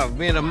we are,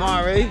 me and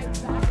Amari,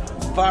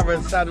 father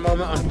and son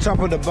moment on top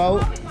of the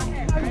boat.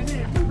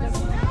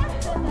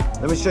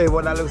 Let me show you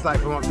what that looks like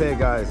from up there,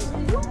 guys.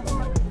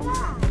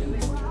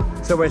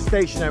 So we're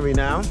stationary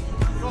now.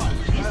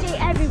 You see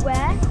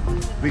everywhere.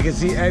 We can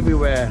see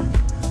everywhere.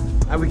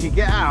 And we can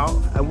get out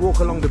and walk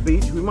along the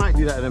beach. We might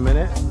do that in a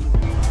minute.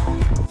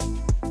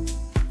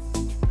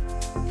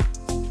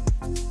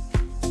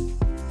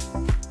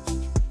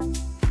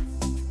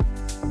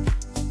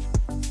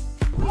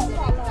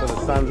 So the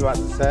sun's about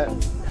to set.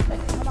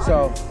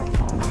 So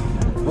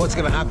what's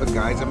gonna happen,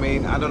 guys? I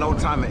mean, I don't know what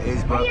time it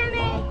is, but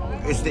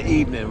it's the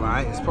evening,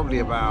 right? It's probably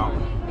about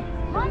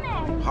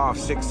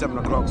 6:30, 7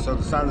 o'clock. So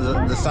the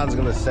sun's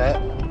gonna set.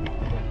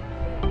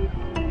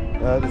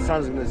 The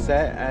sun's gonna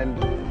set, and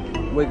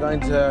we're going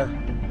to.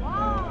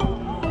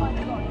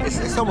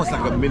 It's almost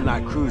like a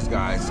midnight cruise,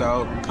 guys.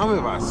 So come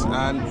with us,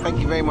 and thank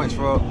you very much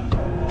for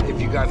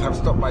if you guys have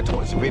stopped by to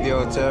watch the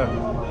video to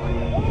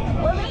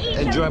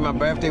enjoy my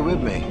birthday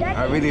with me.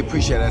 I really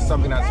appreciate it. It's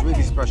something that's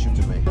really special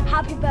to me.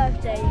 Happy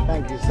birthday.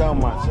 Thank you so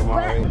much,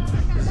 Amari.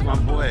 This is my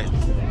boy.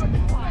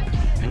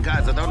 And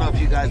guys, I don't know if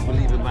you guys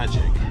believe in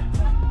magic.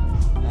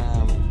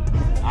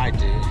 I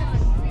do.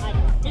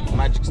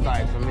 Magic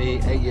started for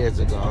me 8 years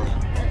ago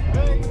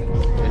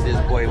when this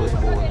boy was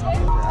born.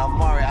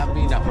 Amari, I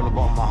mean that from the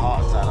bottom of my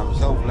heart, son. I'm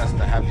so blessed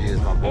to have you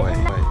as my boy.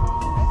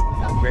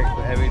 I'm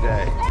grateful every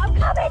day. I'm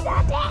coming,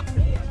 Daddy.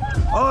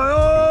 Oi,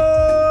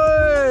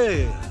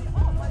 oi!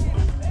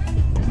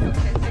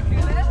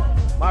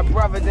 My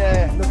brother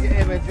there, look at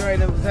him enjoying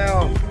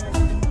himself.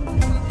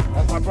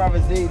 That's my brother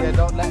Z there.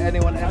 Don't let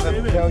anyone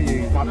ever tell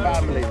you. He's my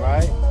family,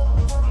 right?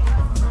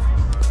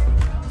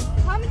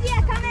 Come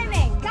here, come at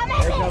me. Come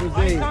at Here me. comes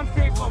Z.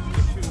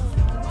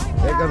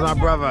 Here comes my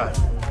brother.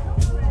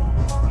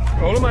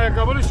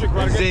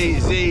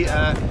 Z,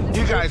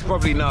 you guys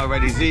probably know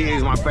already. Z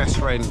is my best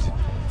friend.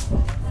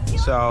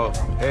 So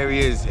here he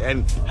is,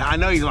 and I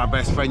know he's my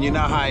best friend. You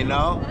know how I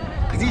know?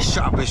 Because he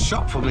shut up his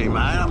shop for me,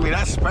 man. I mean,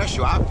 that's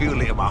special. I feel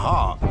it in my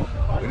heart.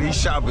 When he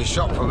shut up his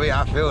shop for me,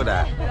 I feel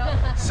that.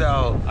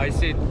 So I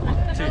said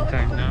 3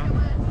 times now.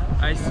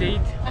 I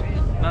said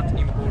not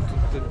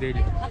important to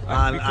Dele.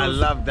 I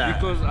love that.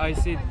 Because I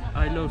said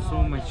I love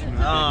so much.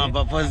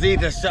 But for Z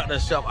to shut the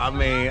shop, I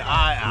mean,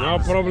 I am. No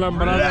problem,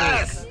 brother.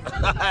 Yes.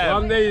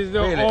 One day is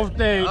the Really? off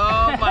day.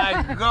 Oh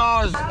my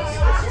gosh.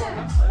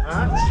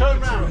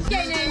 Turn around.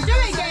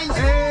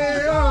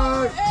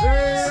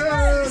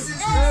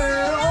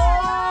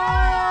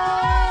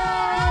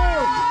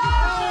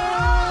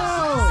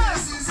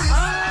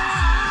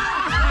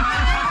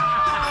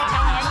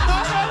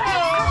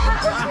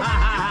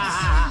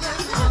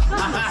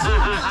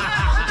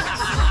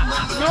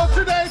 Not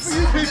today for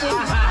you people.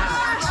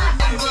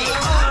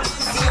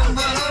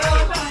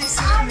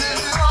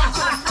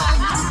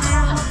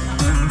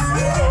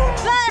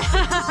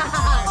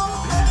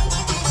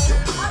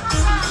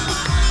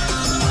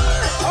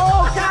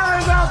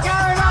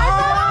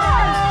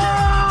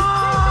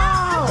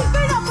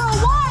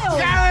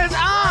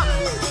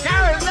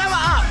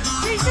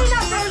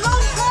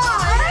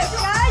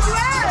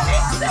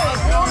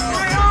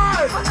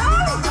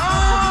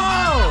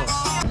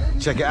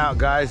 Check it out,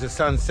 guys. The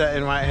sun's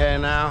setting right here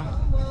now.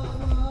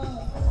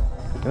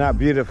 Isn't that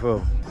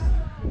beautiful?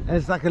 And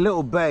it's like a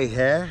little bay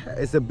here.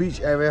 It's a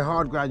beach area,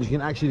 hard ground. You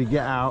can actually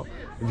get out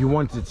if you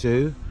wanted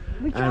to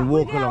and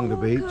walk along the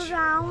beach.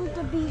 Around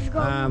the beach, go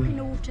look in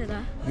the water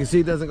there. You can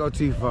see it doesn't go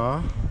too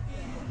far.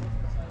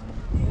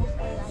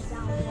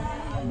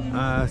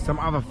 Some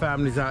other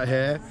families out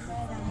here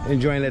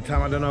enjoying their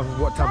time. I don't know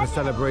what type of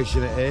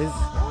celebration it is.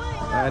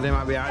 They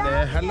might be out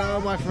there. Hello,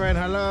 my friend.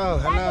 Hello,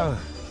 hello.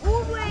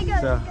 All the way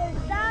goes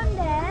down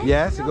there.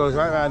 Yes, it goes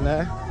right around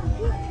there.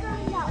 Keep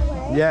going that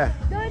way. Yeah.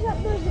 Goes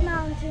up those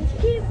mountains.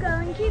 Keep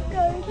going, keep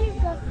going, keep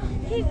going,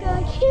 keep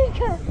going, keep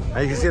going.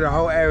 And you can see the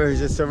whole area is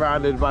just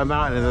surrounded by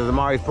mountains. As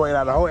Amari's pointed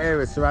out, the whole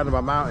area is surrounded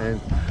by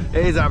mountains.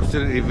 It is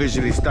absolutely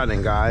visually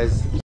stunning,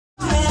 guys.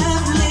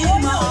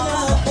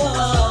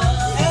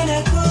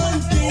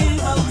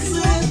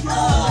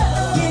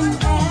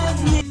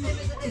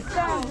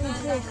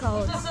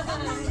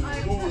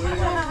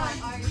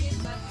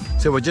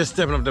 So we're just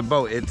stepping off the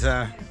boat. It's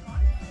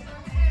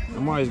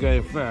Amari's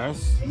going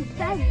first.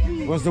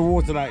 What's the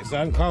water like,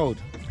 son? Cold.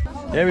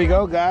 Here we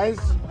go, guys.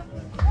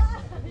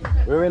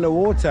 We're in the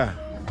water.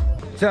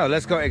 So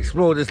let's go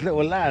explore this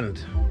little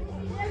land.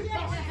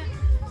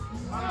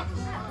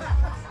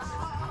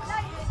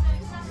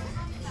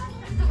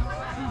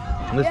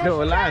 This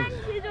little land.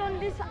 On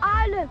this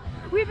island.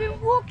 We've been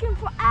walking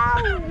for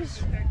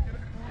hours.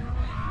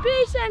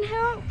 Please send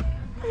help.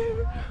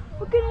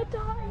 We're gonna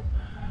die.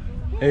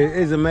 It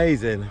is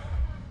amazing.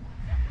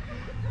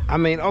 I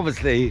mean,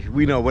 obviously,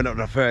 we know we're not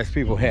the first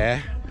people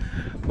here,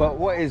 but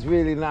what is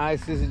really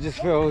nice is it just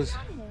feels,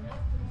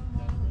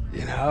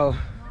 you know,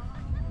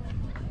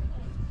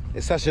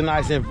 it's such a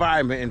nice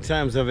environment in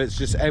terms of it's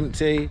just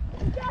empty,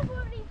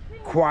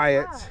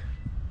 quiet.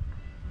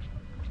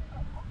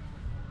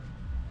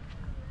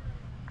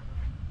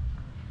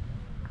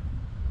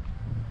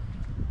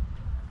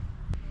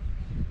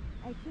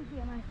 I can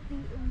get my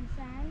feet in the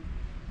sand.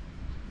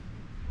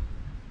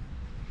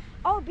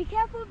 Oh, be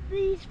careful of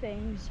these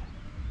things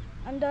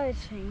and those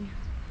things.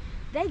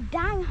 They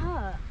dang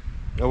hurt.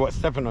 Oh, what,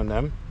 stepping on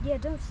them? Yeah,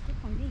 don't step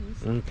on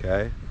these.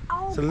 Okay.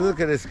 Oh, So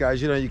look at this,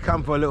 guys. You know, you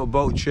come for a little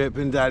boat trip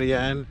in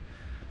Dalyan,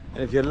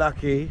 and if you're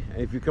lucky,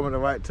 and if you come at the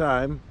right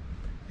time,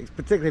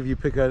 particularly if you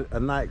pick a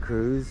night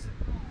cruise,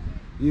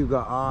 you've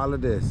got all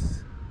of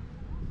this.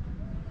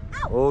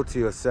 Ow. All to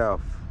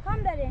yourself.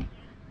 Come, Daddy.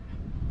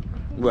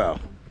 Well,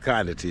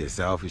 kind of to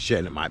yourself. You're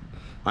sharing it, might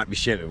be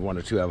sharing it with one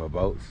or two other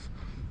boats,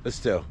 but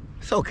still,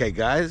 it's okay,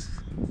 guys.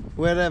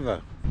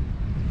 Whatever.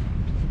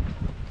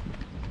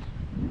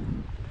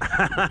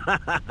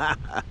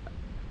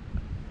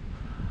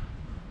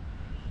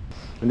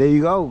 And there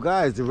you go,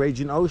 guys, the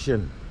raging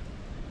ocean.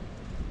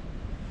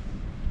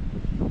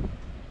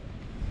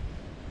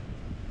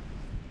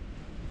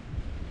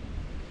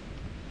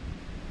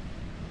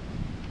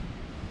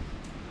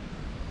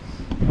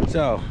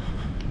 So,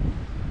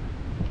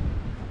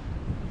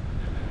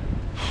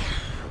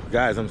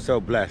 guys, I'm so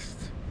blessed.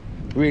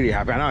 Really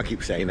happy. I know I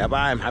keep saying that, but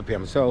I am happy.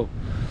 I'm so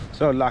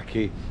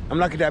lucky. I'm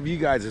lucky to have you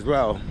guys as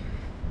well.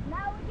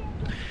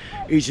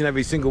 Each and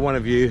every single one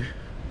of you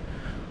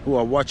who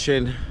are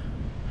watching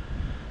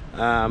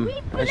and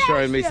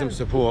showing me some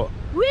support.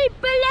 We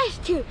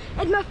blessed you.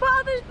 It's my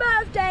father's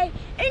birthday.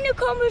 In the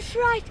comments,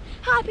 write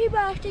happy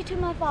birthday to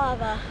my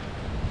father.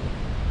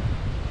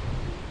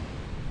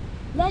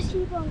 Let's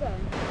keep on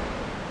going.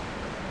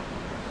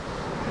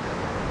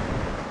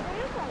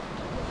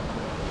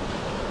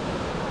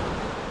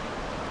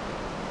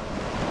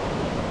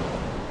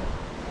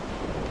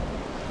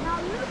 Now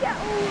look at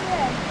all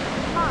this.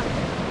 Come.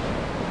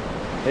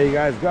 There you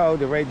guys go,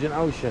 the raging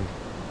ocean.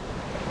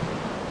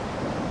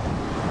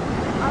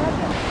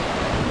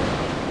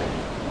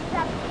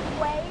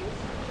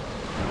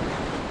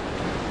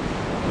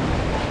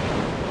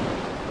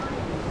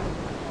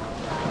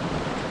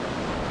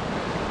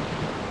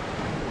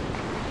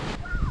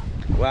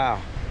 Wow.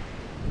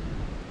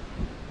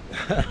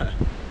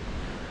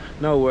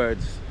 No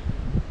words.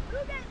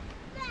 Look at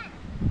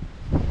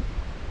that.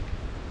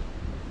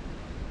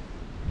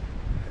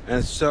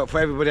 And so for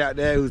everybody out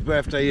there whose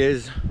birthday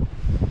is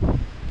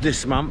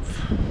this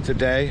month,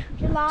 today,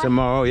 July.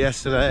 tomorrow,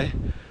 yesterday,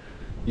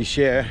 you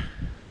share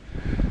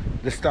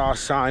the star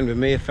sign with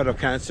me, a fellow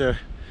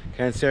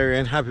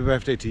Cancerian. Happy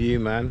birthday to you,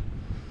 man.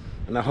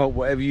 And I hope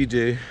whatever you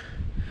do,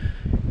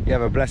 you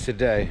have a blessed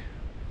day.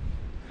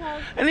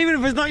 And even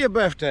if it's not your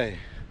birthday,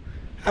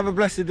 have a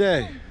blessed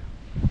day.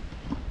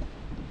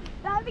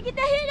 Don't forget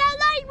to hit that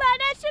like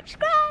button and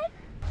subscribe.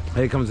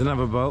 Here comes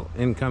another boat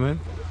incoming.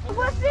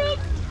 What's it?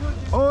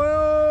 Oi!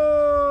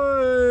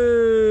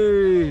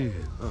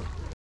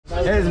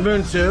 Here's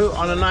Muntu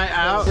on a night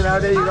out. You know,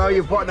 there you go.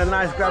 You put on a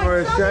nice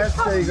glamorous dress.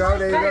 There you go.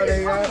 There you go.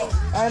 There you go.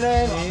 And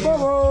then,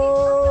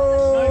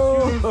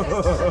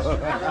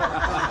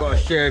 got to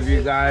share with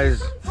you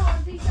guys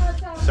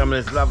some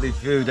of this lovely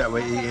food that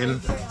we're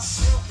eating.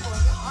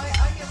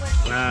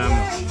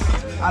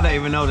 I don't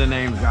even know the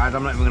names, guys.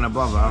 I'm not even gonna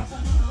bother.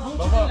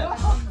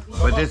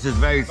 But this is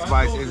very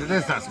spicy.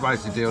 This is not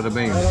spicy deal to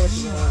me.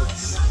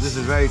 This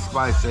is very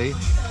spicy.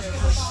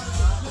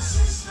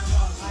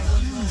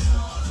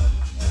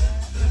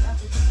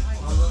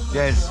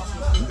 Yes,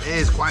 it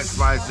is quite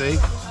spicy.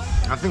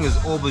 I think it's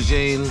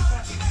aubergine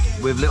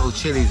with little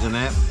chilies in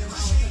it.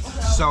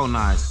 So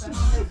nice.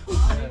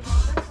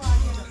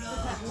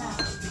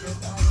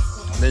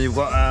 Then you've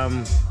got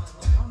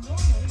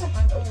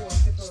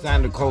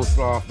standard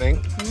coleslaw, I think.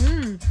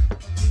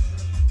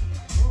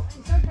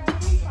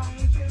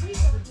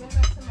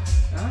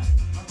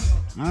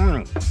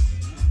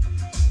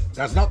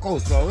 That's not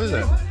coleslaw, is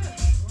it?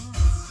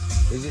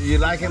 Is it? You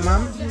like it,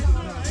 Mum?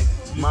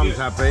 Mum's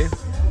happy.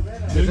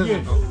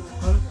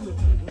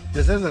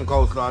 This isn't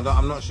coleslaw.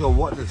 I'm not sure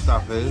what this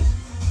stuff is.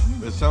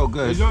 It's so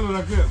good.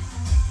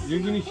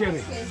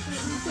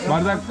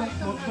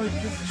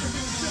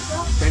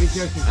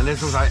 And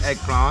this was like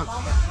eggplant.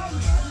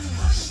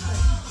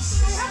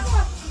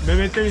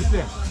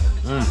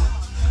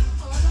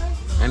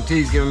 And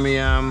T's giving me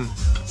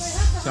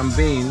some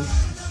beans.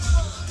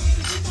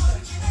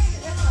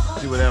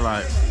 See what they're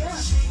like.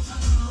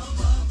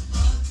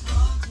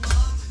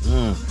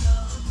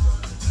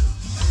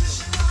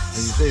 As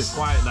you see, it's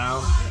quiet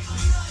now.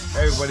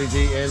 Everybody's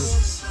eating.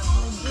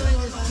 Enjoying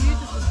this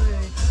beautiful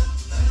food.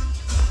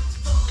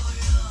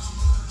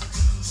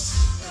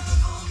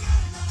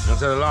 And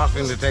so the last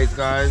thing to taste,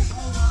 guys,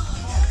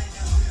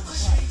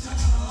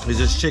 is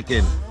just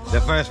chicken.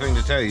 The first thing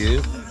to tell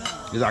you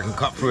is I can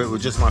cut through it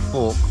with just my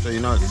fork, so you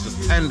know it's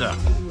just tender.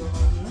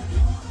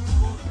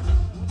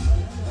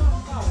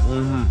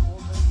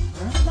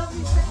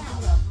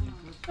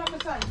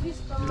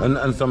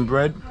 And some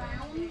bread.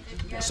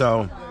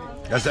 So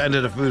that's the end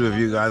of the food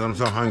review, guys. I'm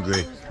so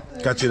hungry.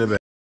 Catch you in a bit.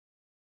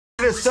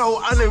 It's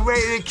so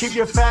underrated. Keep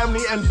your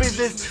family and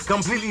business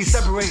completely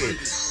separated.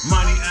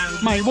 Money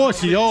and... Mate, what's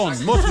he on?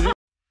 What's he on?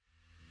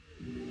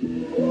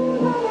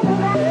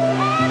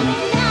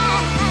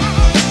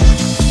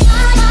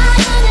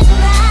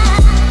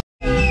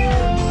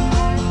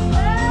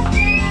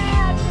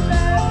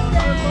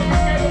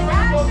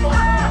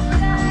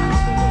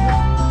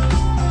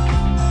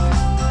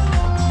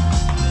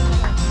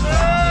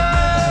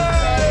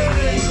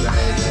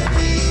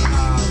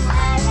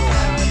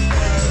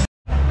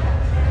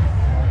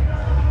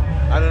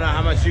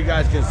 You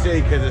guys can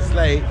see because it's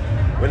late,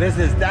 but this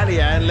is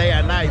Dalyan late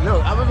at night.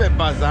 Look, I'm a bit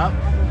buzzed up.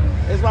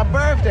 It's my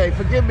birthday.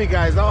 Forgive me,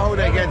 guys. Don't hold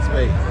it against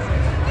me.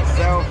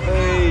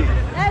 Selfie.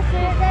 That's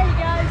it. There you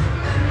go.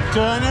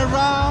 Turn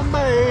around,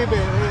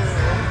 baby.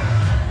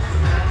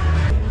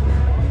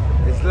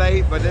 It's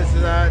late, but this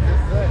is it.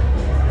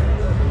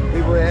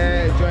 People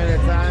here enjoying their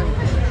time.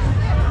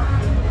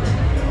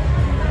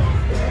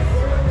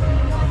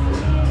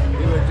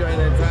 People enjoying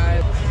their time.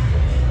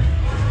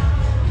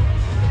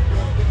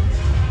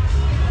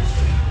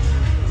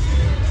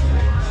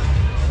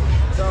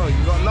 So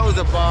you got loads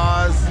of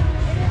bars,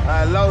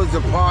 loads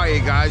of party,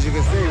 guys. You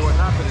can see what's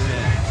happening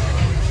here.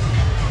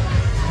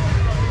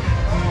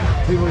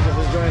 People just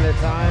enjoying their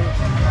time.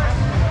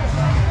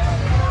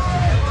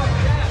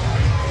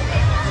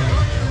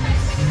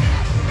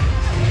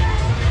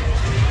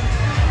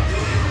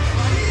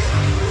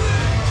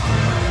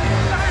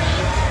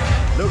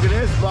 Look at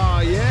this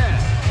bar, yeah.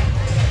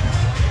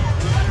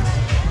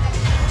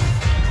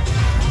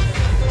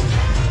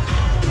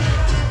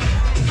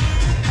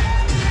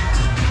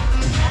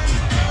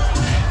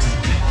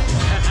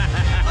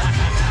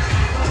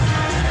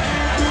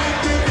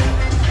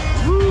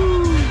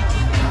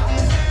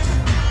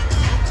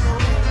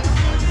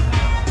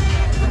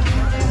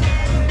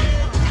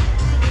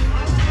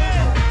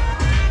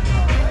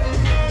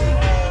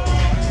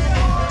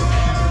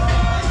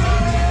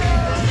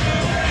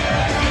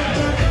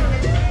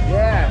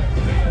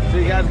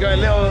 Got a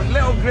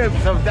little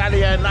glimpse of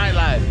Dalyan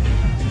nightlife.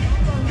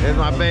 Here's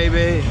my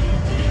baby.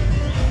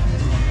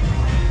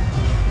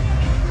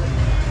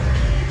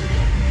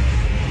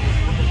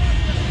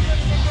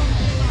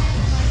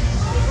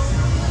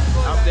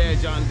 Up there,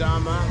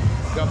 gendarme,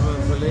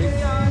 government police.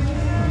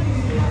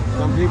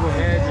 Some people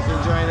here just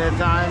enjoying their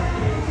time.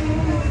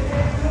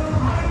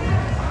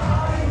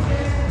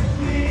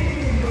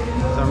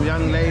 Some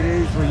young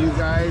ladies for you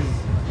guys.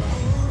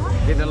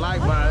 Hit the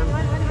like button.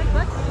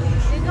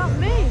 It's not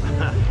me.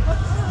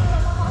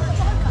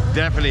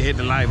 Definitely hit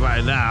the like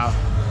button now.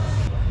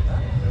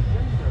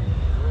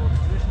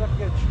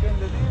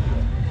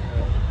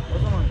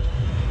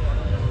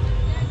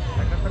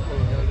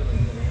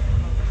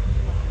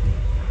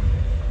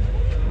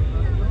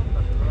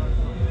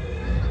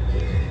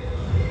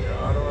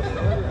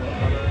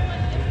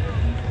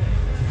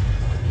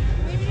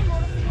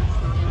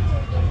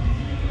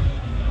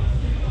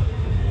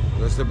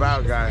 What's it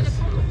about, guys?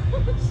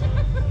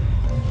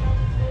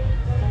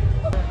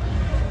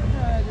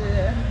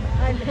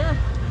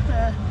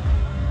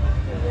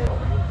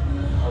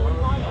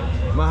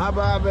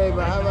 Mahaba, babe,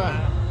 mahaba.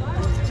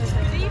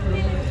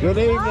 Good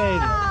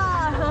evening.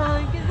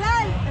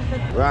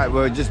 Right,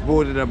 we're just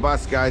boarding a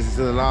bus, guys. This is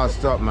the last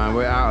stop, man.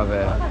 We're out of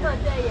here.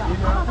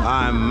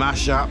 I'm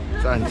mashed up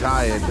and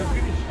tired.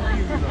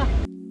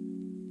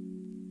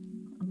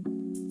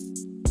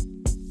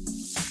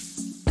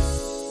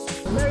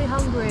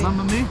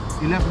 Remember me?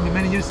 You left me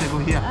many years ago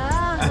here.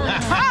 Happy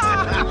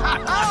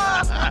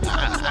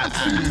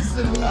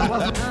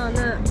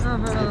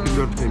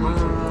birthday, my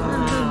friend.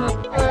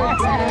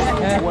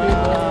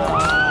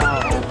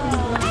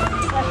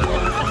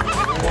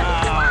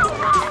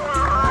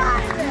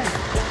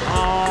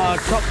 Oh,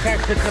 top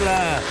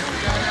spectacular.